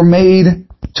that we were made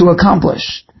to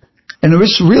accomplish. And we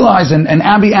realize, and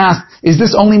Abby asked, is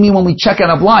this only mean when we check out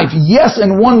of life? Yes,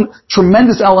 and one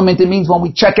tremendous element it means when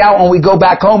we check out, when we go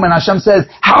back home and Hashem says,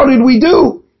 how did we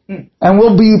do? And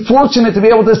we'll be fortunate to be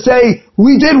able to say,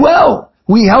 we did well.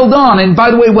 We held on. And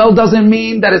by the way, well doesn't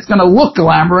mean that it's going to look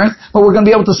glamorous, but we're going to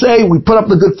be able to say we put up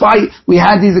the good fight. We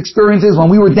had these experiences. When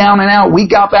we were down and out, we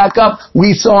got back up.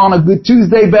 We saw on a good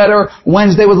Tuesday better.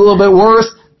 Wednesday was a little bit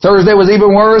worse. Thursday was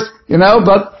even worse,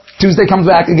 but Tuesday comes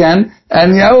back again.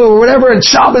 And, whatever. And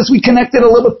Shabbos, we connected a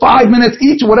little bit, 5 minutes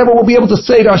each, whatever we'll be able to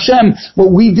say to Hashem,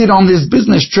 what we did on this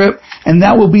business trip. And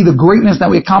that will be the greatness that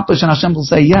we accomplished. And Hashem will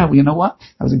say, yeah, well, you know what?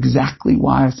 That was exactly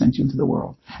why I sent you into the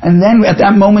world. And then at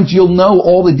that moment, you'll know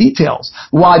all the details.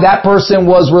 Why that person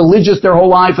was religious their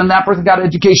whole life, and that person got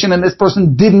education, and this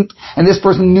person didn't, and this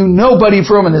person knew nobody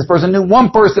from, and this person knew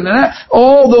one person, and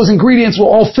all those ingredients will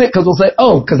all fit, because we'll say,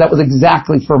 because that was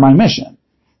exactly for my mission.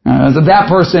 So that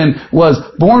person was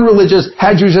born religious,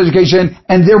 had Jewish education,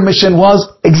 and their mission was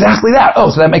exactly that.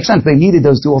 So that makes sense. They needed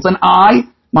those tools. And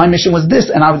my mission was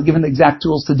this, and I was given the exact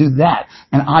tools to do that.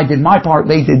 And I did my part,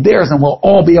 they did theirs, and we'll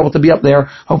all be able to be up there,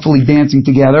 hopefully dancing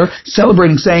together,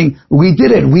 celebrating, saying, we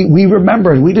did it, we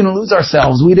remembered, we didn't lose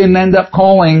ourselves, we didn't end up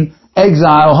calling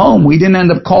exile home, we didn't end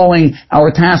up calling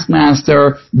our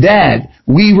taskmaster dad.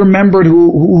 We remembered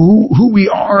who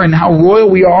we are and how royal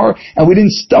we are, and we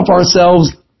didn't stuff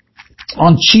ourselves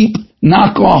on cheap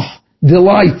knockoff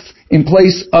delights in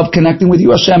place of connecting with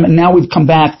you, Hashem, and now we've come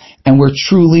back and we're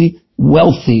truly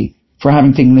wealthy for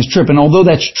having taken this trip. And although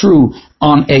that's true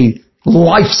on a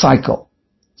life cycle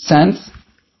sense,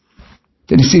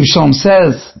 the Nesiv Shalom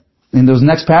says in those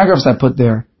next paragraphs I put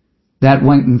there, that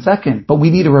went in second. But we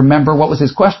need to remember, what was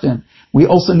his question? We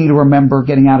also need to remember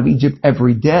getting out of Egypt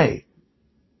every day.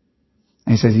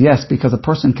 And he says, yes, because a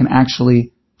person can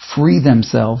actually free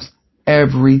themselves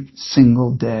every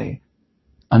single day.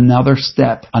 Another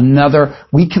step,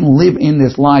 we can live in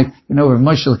this life. What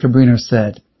Moshe Kabriner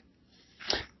said.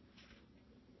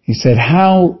 He said,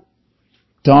 how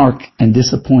dark and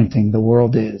disappointing the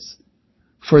world is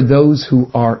for those who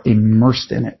are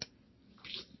immersed in it.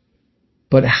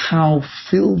 But how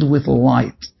filled with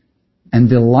light and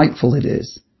delightful it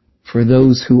is for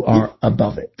those who are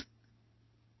above it.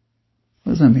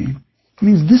 What does that mean? It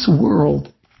means this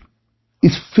world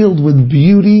is filled with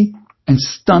beauty and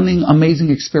stunning,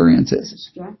 amazing experiences.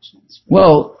 Distractions.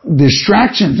 Well,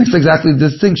 distractions, that's exactly the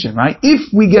distinction, right?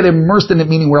 If we get immersed in it,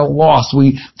 meaning we're lost,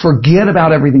 we forget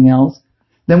about everything else,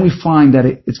 then we find that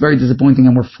it's very disappointing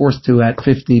and we're forced to, at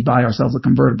 50, buy ourselves a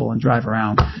convertible and drive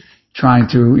around trying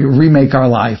to remake our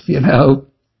life,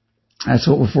 That's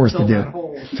what we're forced to do.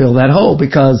 Fill that hole,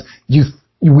 because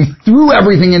we threw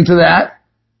everything into that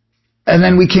and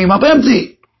then we came up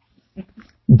empty.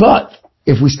 But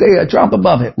if we stay a drop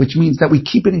above it, which means that we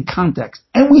keep it in context,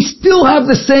 and we still have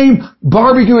the same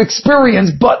barbecue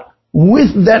experience, but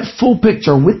with that full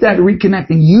picture, with that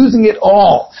reconnecting, using it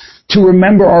all to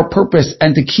remember our purpose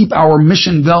and to keep our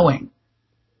mission going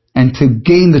and to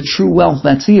gain the true wealth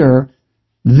that's here,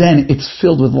 then it's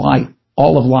filled with light.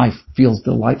 All of life feels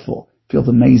delightful, feels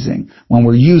amazing when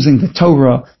we're using the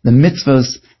Torah, the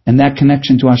mitzvahs, and that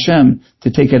connection to Hashem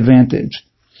to take advantage.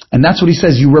 And that's what he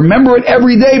says. You remember it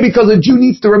every day because a Jew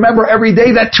needs to remember every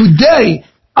day that today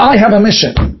I have a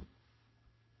mission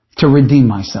to redeem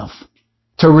myself.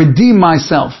 To redeem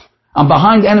myself. I'm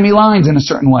behind enemy lines in a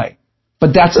certain way.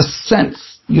 But that's a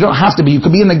sense. You don't have to be. You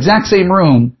could be in the exact same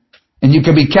room and you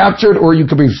could be captured or you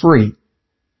could be free.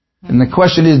 And the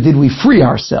question is, did we free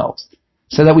ourselves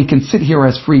so that we can sit here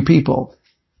as free people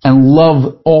and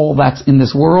love all that's in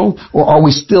this world? Or are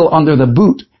we still under the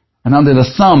boot and under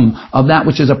the thumb of that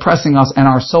which is oppressing us and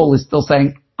our soul is still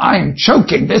saying, I am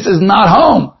choking. This is not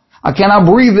home. I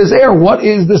cannot breathe this air. What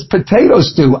is this potato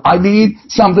stew? I need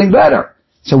something better.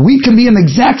 So we can be in the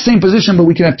exact same position, but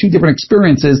we can have two different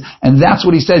experiences. And that's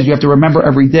what he says. You have to remember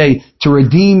every day to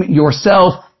redeem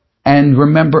yourself and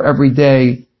remember every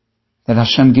day that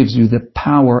Hashem gives you the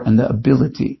power and the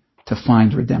ability to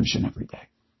find redemption every day.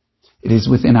 It is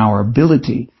within our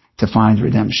ability to find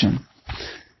redemption.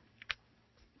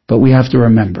 But we have to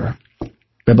remember,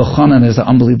 Rebbe Chanan is an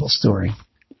unbelievable story.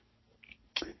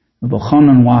 Rebbe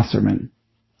Chanan Wasserman.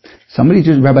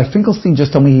 Rabbi Finkelstein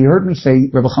just told me, he heard me say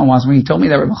Rebbe Chanan Wasserman. He told me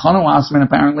that Rebbe Chanan Wasserman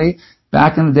apparently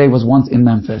back in the day was once in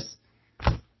Memphis.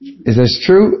 Is this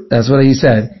true? That's what he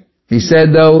said. He said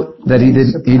though that he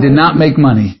did not make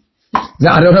money.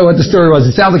 Now, I don't know what the story was.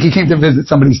 It sounds like he came to visit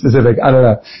somebody specific. I don't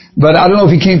know. But I don't know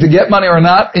if he came to get money or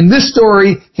not. In this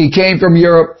story, he came from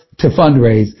Europe to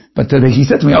fundraise. But he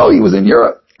said to me, he was in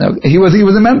Europe. No, he was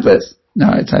in Memphis. No,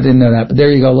 I didn't know that. But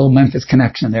there you go, a little Memphis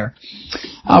connection there.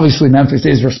 Obviously, Memphis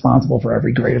is responsible for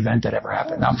every great event that ever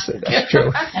happened. Obviously, that's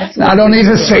true. I don't need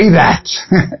to say that.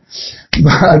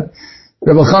 But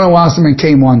Rebbe Chanan Wasserman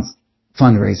came once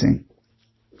fundraising.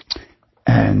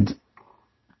 And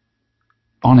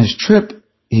on his trip,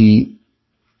 he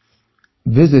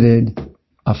visited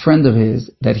a friend of his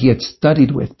that he had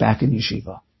studied with back in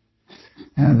yeshiva.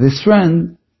 And this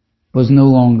friend was no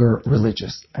longer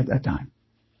religious at that time.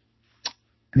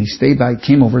 And he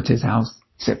came over to his house.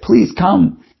 He said, please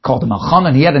come. Called him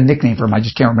Elchanan. He had a nickname for him. I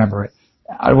just can't remember it.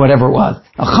 Whatever it was.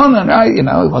 Elchanan, right?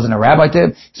 He wasn't a rabbi to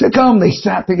him. He said, come. They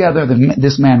sat together.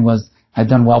 This man had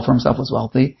done well for himself, was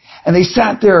wealthy. And they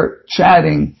sat there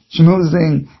chatting,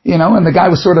 schmoozing, and the guy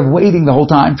was sort of waiting the whole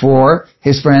time for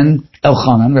his friend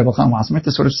Elchanan, Rebbe Chanan Wasserman,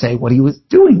 to sort of say what he was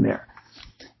doing there.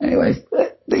 Anyway,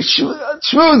 they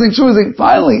schmoozing.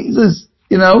 Finally, he says,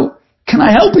 can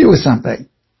I help you with something?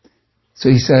 So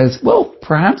he says, well,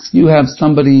 perhaps you have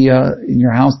somebody in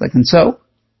your house that can sew.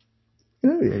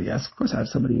 Yes, of course I have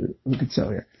somebody who could sew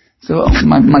here. So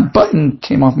my button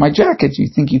came off my jacket. Do you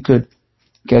think you could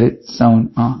get it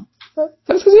sewn on? I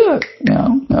says, yeah.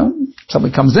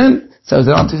 Somebody comes in, sews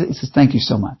it on. He says, thank you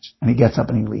so much. And he gets up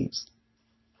and he leaves.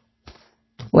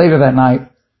 Later that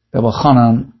night, Rebbe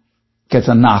Chanan gets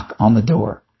a knock on the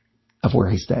door of where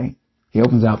he's staying. He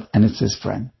opens up and it's his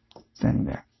friend standing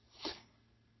there.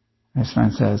 And his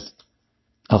friend says,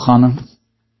 Elchanan,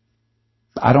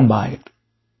 I don't buy it.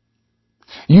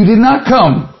 You did not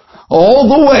come all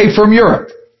the way from Europe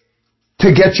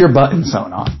to get your button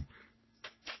sewn on.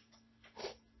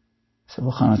 So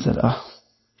Elchanan said,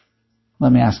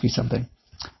 let me ask you something.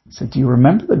 He said, do you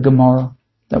remember the Gemara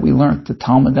that we learned, the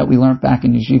Talmud that we learned back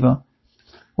in Yeshiva,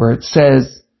 where it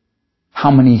says how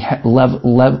many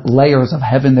layers of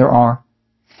heaven there are,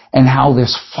 and how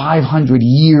there's 500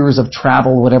 years of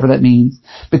travel, whatever that means,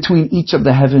 between each of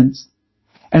the heavens.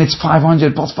 And it's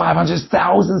 500 plus 500,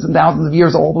 thousands and thousands of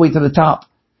years all the way to the top.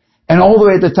 And all the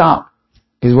way at the top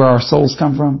is where our souls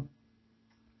come from.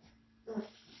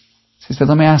 So he said,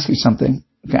 let me ask you something.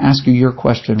 I can ask you your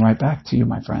question right back to you,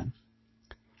 my friend.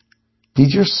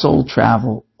 Did your soul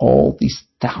travel all these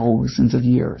thousands of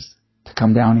years to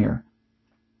come down here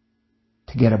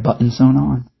to get a button sewn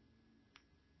on?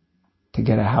 To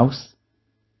get a house?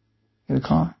 Get a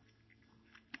car?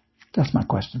 That's my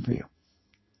question for you.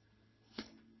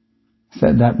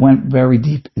 Said that went very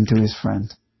deep into his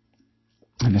friend.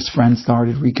 And his friend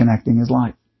started reconnecting his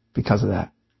life because of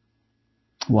that.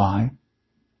 Why?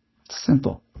 It's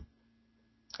simple.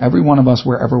 Every one of us,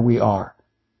 wherever we are,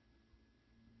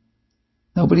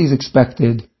 nobody's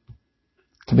expected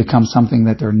to become something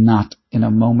that they're not in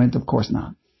a moment. Of course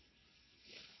not.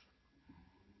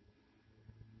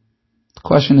 The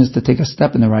question is to take a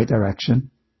step in the right direction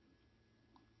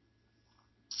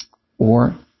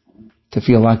or to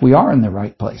feel like we are in the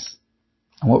right place.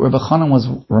 And what Rebbe Chanan was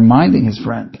reminding his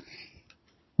friend,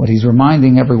 what he's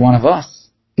reminding every one of us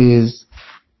is,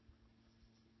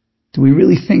 do we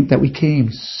really think that we came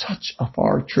such a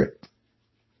far trip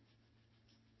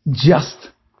just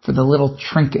for the little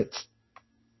trinkets,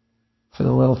 for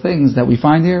the little things that we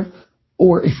find here?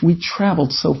 Or if we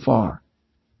traveled so far,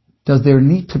 does there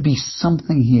need to be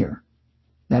something here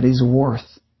that is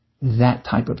worth that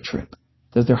type of trip?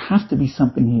 Does there have to be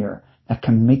something here that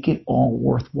can make it all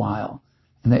worthwhile?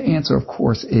 And the answer, of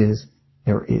course, is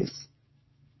there is.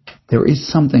 There is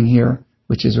something here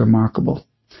which is remarkable.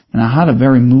 And I had a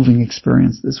very moving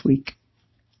experience this week.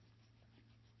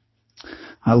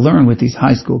 I learned with these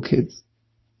high school kids.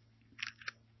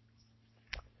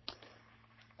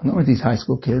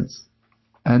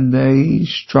 And they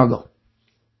struggle.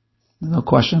 No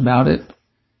question about it.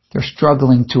 They're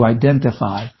struggling to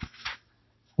identify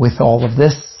with all of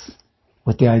this,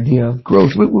 with the idea of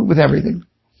growth, with everything.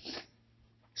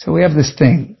 So we have this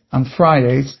thing. On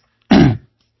Fridays,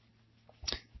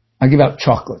 I give out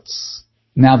chocolates.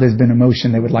 Now there's been a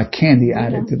motion they would like candy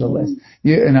added to the list.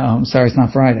 I'm sorry, it's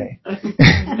not Friday.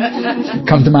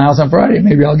 Come to my house on Friday,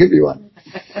 maybe I'll give you one.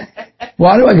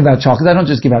 Why do I give out chocolates? I don't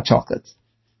just give out chocolates.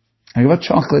 I give out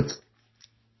chocolates.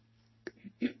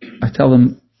 I tell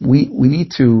them we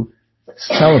need to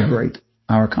celebrate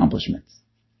our accomplishments.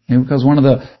 Because one of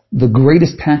the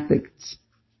greatest tactics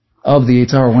of the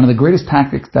Yetzer Hara, one of the greatest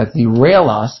tactics that derail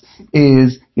us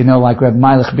is, like Reb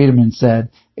Meilech Biderman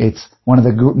said, it's one of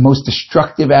the most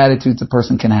destructive attitudes a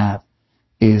person can have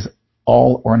is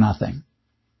all or nothing.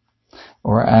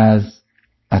 Or as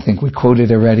I think we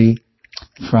quoted already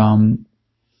from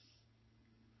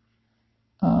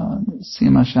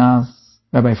Sima Shas,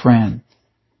 Rabbi Fran.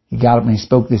 He got up and he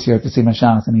spoke this year at the Sima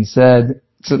Shas and he said,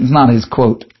 it's not his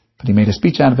quote, but he made a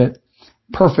speech out of it,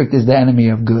 perfect is the enemy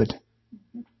of good.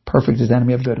 Perfect is the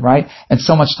enemy of good, right? And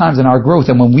so much times in our growth,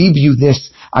 and when we view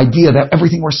this idea that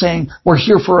everything we're saying, we're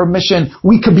here for a mission,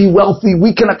 we could be wealthy,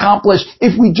 we can accomplish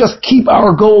if we just keep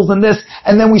our goals in this,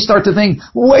 and then we start to think,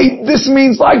 wait, this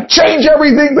means like change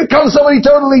everything, become somebody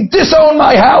totally, disown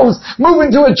my house, move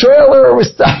into a trailer,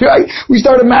 right? We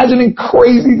start imagining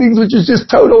crazy things, which is just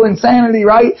total insanity,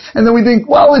 right? And then we think,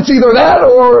 well, it's either that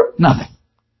or nothing.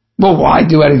 Well, why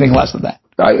do anything less than that?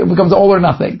 Right? It becomes all or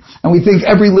nothing. And we think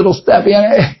every little step,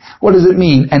 what does it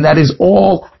mean? And that is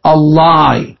all a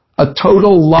lie. A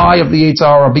total lie of the Yetzer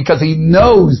Hara, because he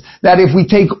knows that if we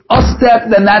take a step,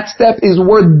 then that step is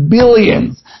worth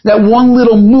billions. That one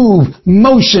little move,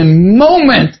 motion,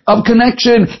 moment of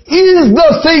connection is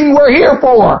the thing we're here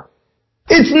for.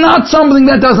 It's not something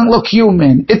that doesn't look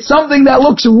human. It's something that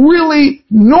looks really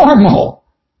normal.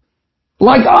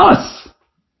 Like us.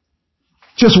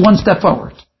 Just one step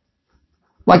forward.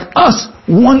 Like us,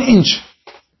 1 inch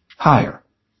higher.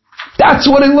 That's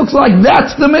what it looks like.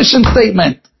 That's the mission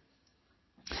statement.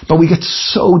 But we get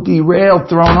so derailed,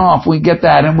 thrown off. We get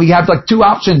that, and we have like two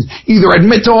options. Either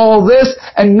admit to all this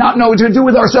and not know what to do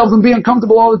with ourselves and be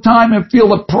uncomfortable all the time and feel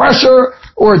the pressure,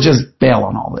 or just bail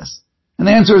on all this. And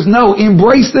the answer is no.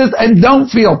 Embrace this and don't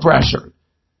feel pressured.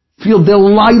 Feel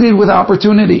delighted with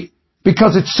opportunity,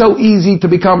 because it's so easy to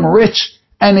become rich,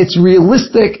 and it's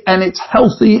realistic, and it's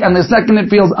healthy, and the second it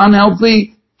feels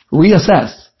unhealthy,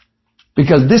 reassess.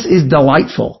 Because this is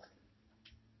delightful.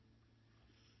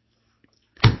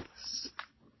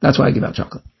 That's why I give out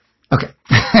chocolate. Okay.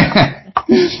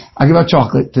 I give out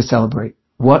chocolate to celebrate.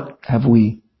 What have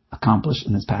we accomplished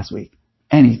in this past week?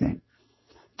 Anything.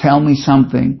 Tell me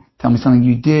something. Tell me something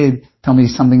you did. Tell me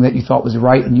something that you thought was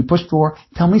right and you pushed for.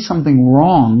 Tell me something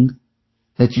wrong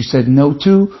that you said no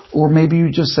to, or maybe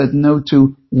you just said no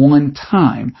to one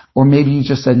time, or maybe you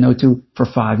just said no to for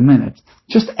 5 minutes.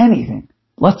 Just anything.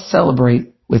 Let's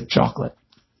celebrate with chocolate.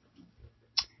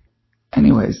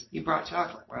 Anyways. You brought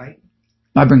chocolate, right?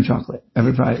 I bring chocolate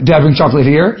every Friday. Did I bring chocolate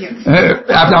here? Yes.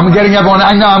 I'm getting everyone,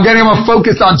 I know, I'm getting everyone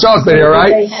focused on chocolate here,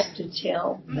 right? They have to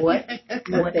tell what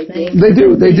they did. They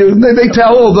do. They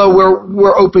tell, although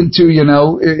we're open to, and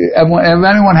if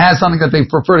anyone has something that they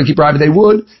prefer to keep private, they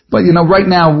would. But, right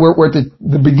now we're at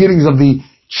the beginnings of the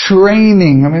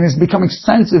training. I mean, it's becoming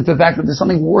sensitive to the fact that there's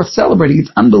something worth celebrating.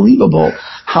 It's unbelievable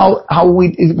how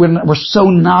we're so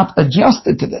not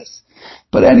adjusted to this.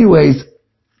 But anyways,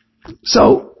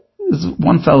 so there's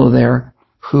one fellow there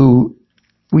who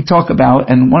we talk about,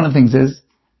 and one of the things is,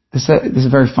 this is a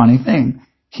very funny thing.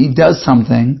 He does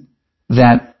something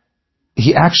that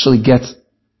he actually gets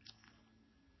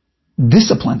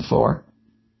disciplined for,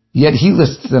 yet he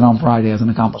lists it on Friday as an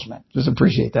accomplishment. Just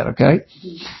appreciate that, okay?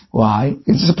 Why?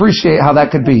 Just appreciate how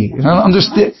that could be.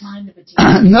 Understand?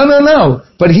 No.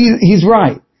 But he's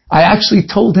right. I actually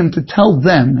told him to tell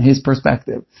them his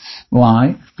perspective.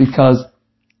 Why? Because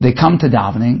they come to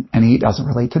davening and he doesn't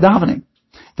relate to davening.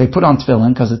 They put on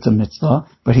tefillin because it's a mitzvah,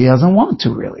 but he doesn't want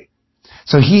to really.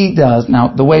 So he does.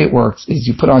 Now, the way it works is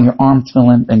you put on your arm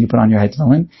tefillin and you put on your head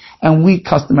tefillin, and we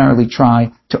customarily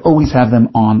try to always have them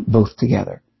on both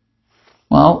together.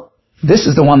 Well, this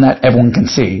is the one that everyone can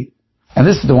see, and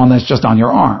this is the one that's just on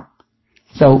your arm.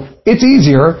 So it's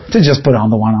easier to just put on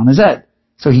the one on his head.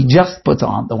 So he just puts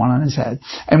on the one on his head.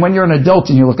 And when you're an adult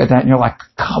and you look at that and you're like,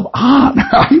 come on,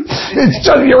 right? It's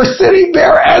just, you're sitting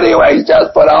there anyways,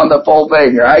 just put on the full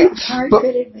thing, right? How hard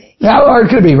could it be? How hard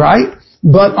could it be, right?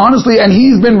 But honestly, and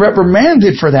he's been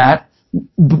reprimanded for that,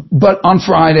 but on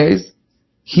Fridays,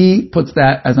 he puts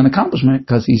that as an accomplishment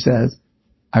because he says,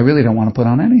 I really don't want to put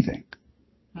on anything.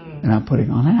 And I'm putting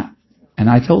on that. And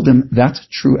I told him that's a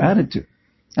true attitude.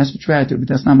 That's a true attitude, but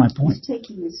that's not my point. He's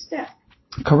taking a step.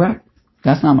 Correct.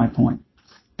 That's not my point.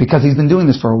 Because he's been doing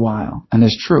this for a while, and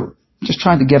it's true. Just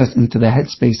trying to get us into the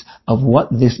headspace of what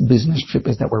this business trip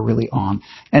is that we're really on,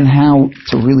 and how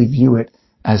to really view it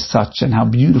as such, and how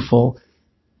beautiful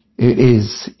it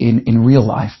is in real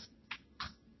life.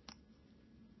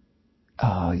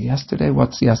 Yesterday,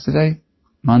 what's yesterday?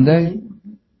 Monday?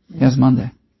 Yes,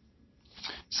 Monday.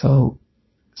 So,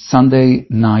 Sunday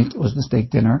night was the steak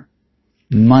dinner.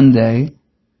 Monday,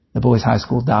 the boys' high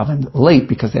school davened late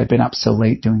because they had been up so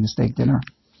late doing the steak dinner.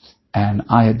 And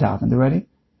I had davened already.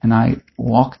 And I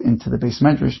walked into the base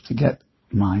medrash to get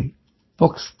my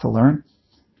books to learn.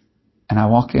 And I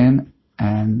walk in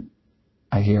and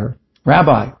I hear,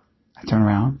 Rabbi. I turn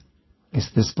around.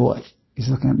 It's this boy. He's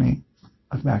looking at me.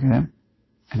 I look back at him.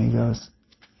 And he goes,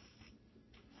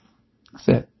 that's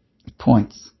it. He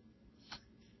points.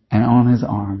 And on his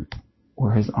arm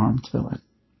were his arm tefillin.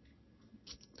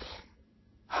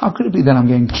 How could it be that I'm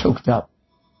getting choked up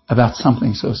about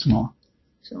something so small?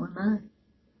 So am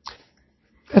I.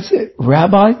 That's it.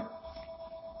 Rabbi,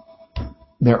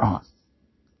 they're on.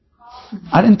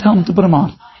 I didn't tell him to put them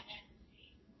on.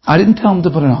 I didn't tell him to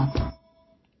put it on.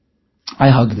 I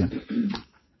hugged him.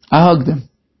 I hugged him.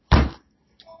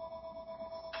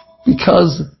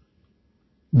 Because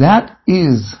that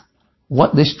is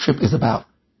what this trip is about.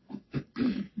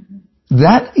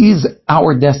 That is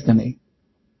our destiny.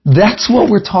 That's what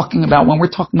we're talking about when we're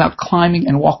talking about climbing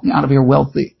and walking out of here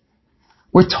wealthy.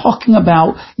 We're talking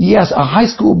about, yes, a high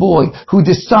school boy who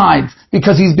decides,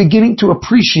 because he's beginning to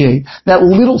appreciate that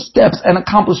little steps and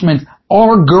accomplishments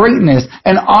are greatness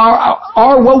and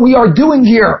are what we are doing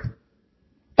here.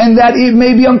 And that it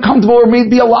may be uncomfortable or may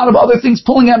be a lot of other things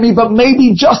pulling at me, but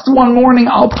maybe just one morning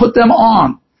I'll put them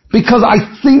on because I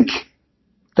think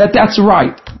that that's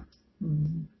right.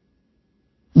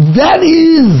 That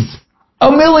is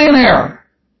a millionaire.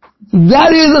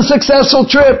 That is a successful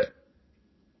trip.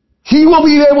 He will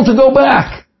be able to go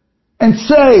back and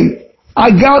say,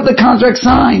 I got the contract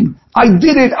signed. I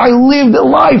did it. I lived a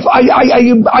life.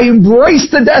 I embraced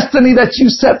the destiny that you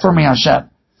set for me, Hashem.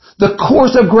 The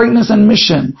course of greatness and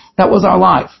mission. That was our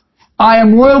life. I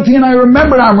am royalty and I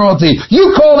remembered I'm royalty.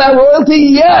 You call that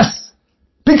royalty? Yes.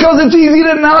 Because it's easy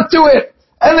to not do it.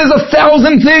 And there's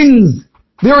 1,000 things.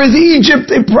 There is Egypt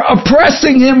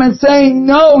oppressing him and saying,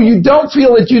 no, you don't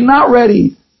feel it. You're not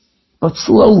ready. But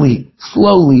slowly,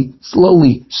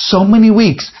 so many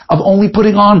weeks of only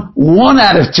putting on one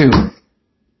attitude.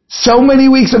 So many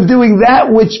weeks of doing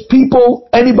that which people,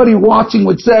 anybody watching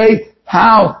would say,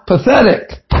 how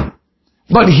pathetic.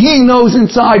 But he knows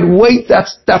inside, wait,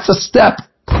 that's a step.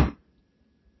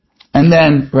 And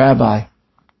then, Rabbi,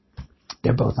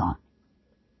 they're both on.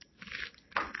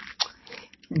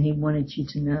 And he wanted you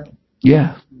to know.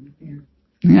 Yeah.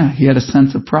 Yeah, he had a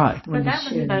sense of pride. But that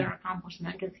was a better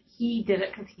accomplishment because he did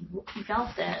it because he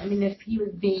felt it. I mean, if he was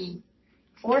being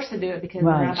forced to do it because the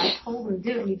rabbi told him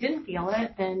to do it and he didn't feel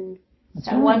it, then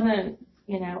that wasn't,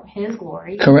 his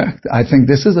glory. Correct. I think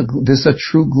this is a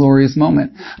true glorious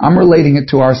moment. I'm relating it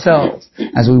to ourselves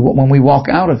when we walk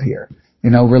out of here.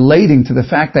 Relating to the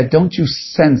fact that don't you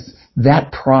sense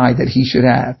that pride that he should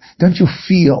have? Don't you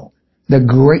feel the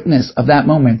greatness of that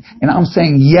moment? And I'm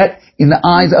saying, yet in the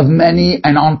eyes of many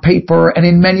and on paper and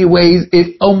in many ways,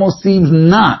 it almost seems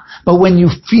not. But when you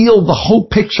feel the whole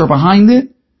picture behind it,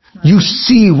 you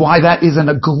see why that isn't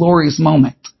a glorious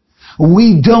moment.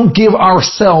 We don't give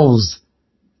ourselves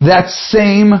that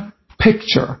same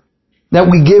picture that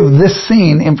we give this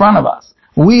scene in front of us.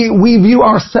 We view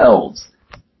ourselves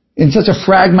in such a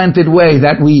fragmented way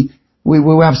that we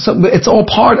have it's all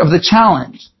part of the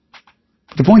challenge.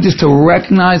 The point is to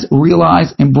recognize,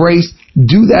 realize, embrace,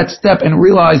 do that step and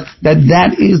realize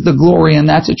that is the glory and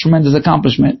that's a tremendous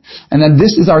accomplishment. And that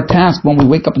this is our task when we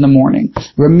wake up in the morning.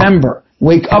 Remember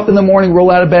wake up in the morning, roll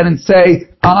out of bed and say,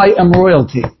 I am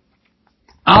royalty.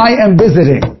 I am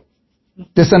visiting.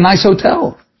 This is a nice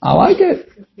hotel. I like it.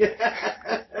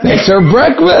 They serve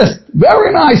breakfast.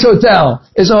 Very nice hotel.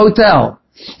 It's a hotel.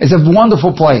 It's a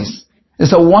wonderful place.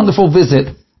 It's a wonderful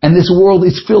visit. And this world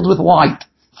is filled with light,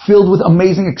 filled with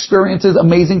amazing experiences,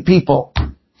 amazing people.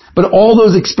 But all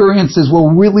those experiences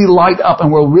will really light up and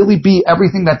will really be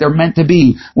everything that they're meant to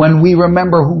be when we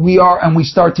remember who we are and we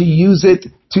start to use it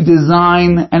to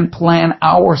design and plan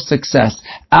our success,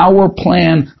 our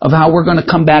plan of how we're going to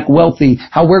come back wealthy,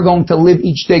 how we're going to live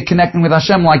each day connecting with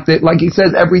Hashem like he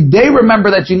says, every day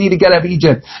remember that you need to get out of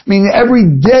Egypt. Meaning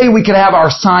every day we could have our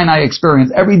Sinai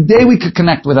experience. Every day we could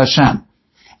connect with Hashem.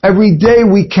 Every day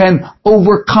we can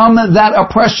overcome that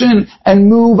oppression and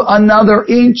move another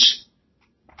inch.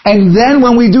 And then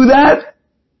when we do that,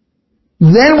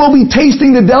 then we'll be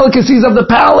tasting the delicacies of the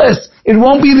palace. It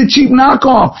won't be the cheap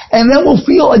knockoff. And then we'll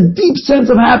feel a deep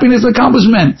sense of happiness and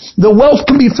accomplishment. The wealth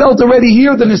can be felt already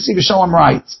here, the Nesiv Shalom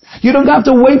writes. You don't have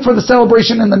to wait for the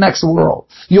celebration in the next world.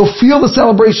 You'll feel the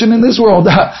celebration in this world.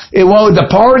 The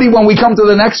party when we come to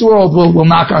the next world will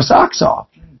knock our socks off.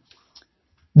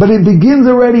 But it begins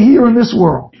already here in this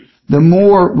world. The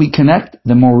more we connect,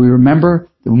 the more we remember,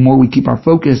 the more we keep our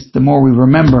focus, the more we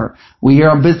remember. We hear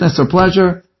on business or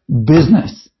pleasure,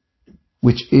 business,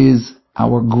 which is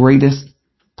our greatest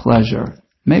pleasure.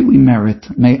 May we merit,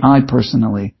 may I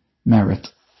personally merit,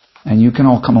 and you can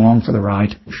all come along for the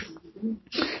ride,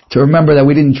 to remember that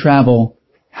we didn't travel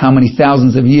how many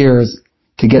thousands of years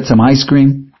to get some ice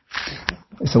cream.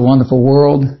 It's a wonderful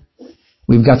world.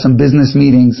 We've got some business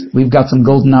meetings. We've got some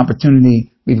golden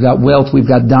opportunity. We've got wealth. We've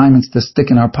got diamonds to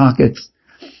stick in our pockets.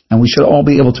 And we should all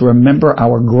be able to remember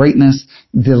our greatness,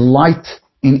 delight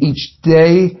in each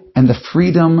day and the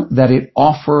freedom that it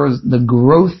offers, the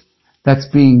growth that's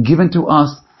being given to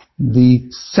us, the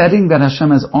setting that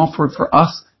Hashem has offered for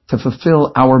us to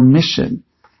fulfill our mission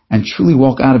and truly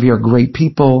walk out of here great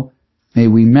people. May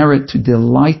we merit to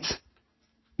delight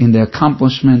in the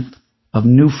accomplishment of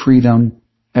new freedom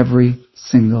every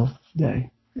single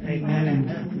day.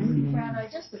 Amen. Rabbi,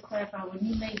 just to clarify, when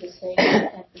you made the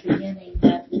statement at the beginning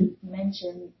that you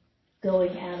mentioned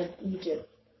going out of Egypt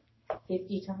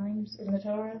 50 times in the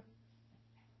Torah,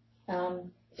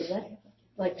 is that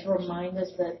like to remind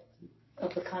us that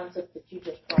of the concept that you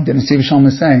just brought? The Nesiv Shalom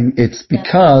is saying it's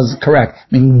because, correct.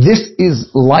 I mean, this is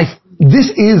life. This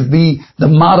is the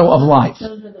motto of life.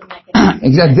 Those are the mechanisms.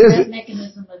 Exactly. That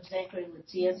mechanism of Zechariah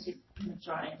L'Tzias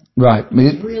Mitzrayim. Right.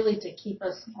 Is really to keep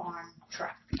us on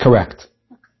track. Correct.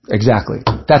 Exactly.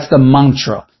 That's the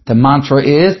mantra. The mantra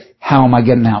is, how am I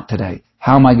getting out today?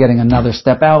 How am I getting another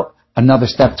step out? Another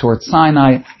step towards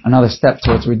Sinai, another step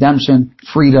towards redemption,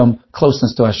 freedom,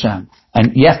 closeness to Hashem.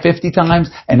 And 50 times,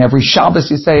 and every Shabbos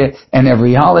you say it, and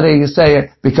every holiday you say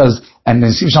it, because, and the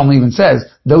Nesiv Shalom even says,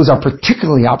 those are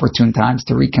particularly opportune times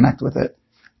to reconnect with it.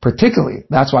 Particularly.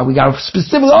 That's why we got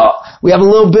we have a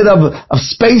little bit of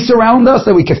space around us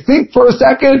that we can think for a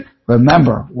second.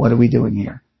 Remember, what are we doing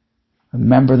here?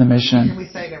 Remember the mission. And we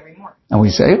say it every morning. And we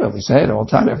say it all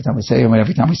the time. Every time we say it,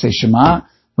 every time we say Shema,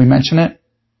 we mention it.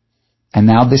 And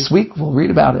now this week, we'll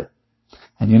read about it.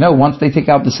 And once they take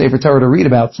out the Sefer Torah to read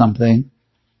about something,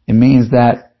 it means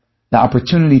that the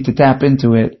opportunity to tap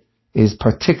into it is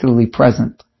particularly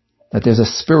present. That there's a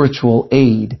spiritual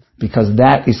aid, because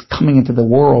that is coming into the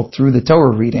world through the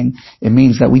Torah reading. It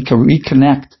means that we can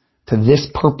reconnect to this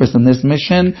purpose and this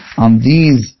mission on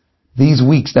these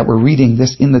weeks that we're reading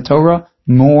this in the Torah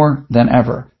more than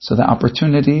ever. So the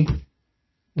opportunity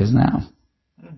is now.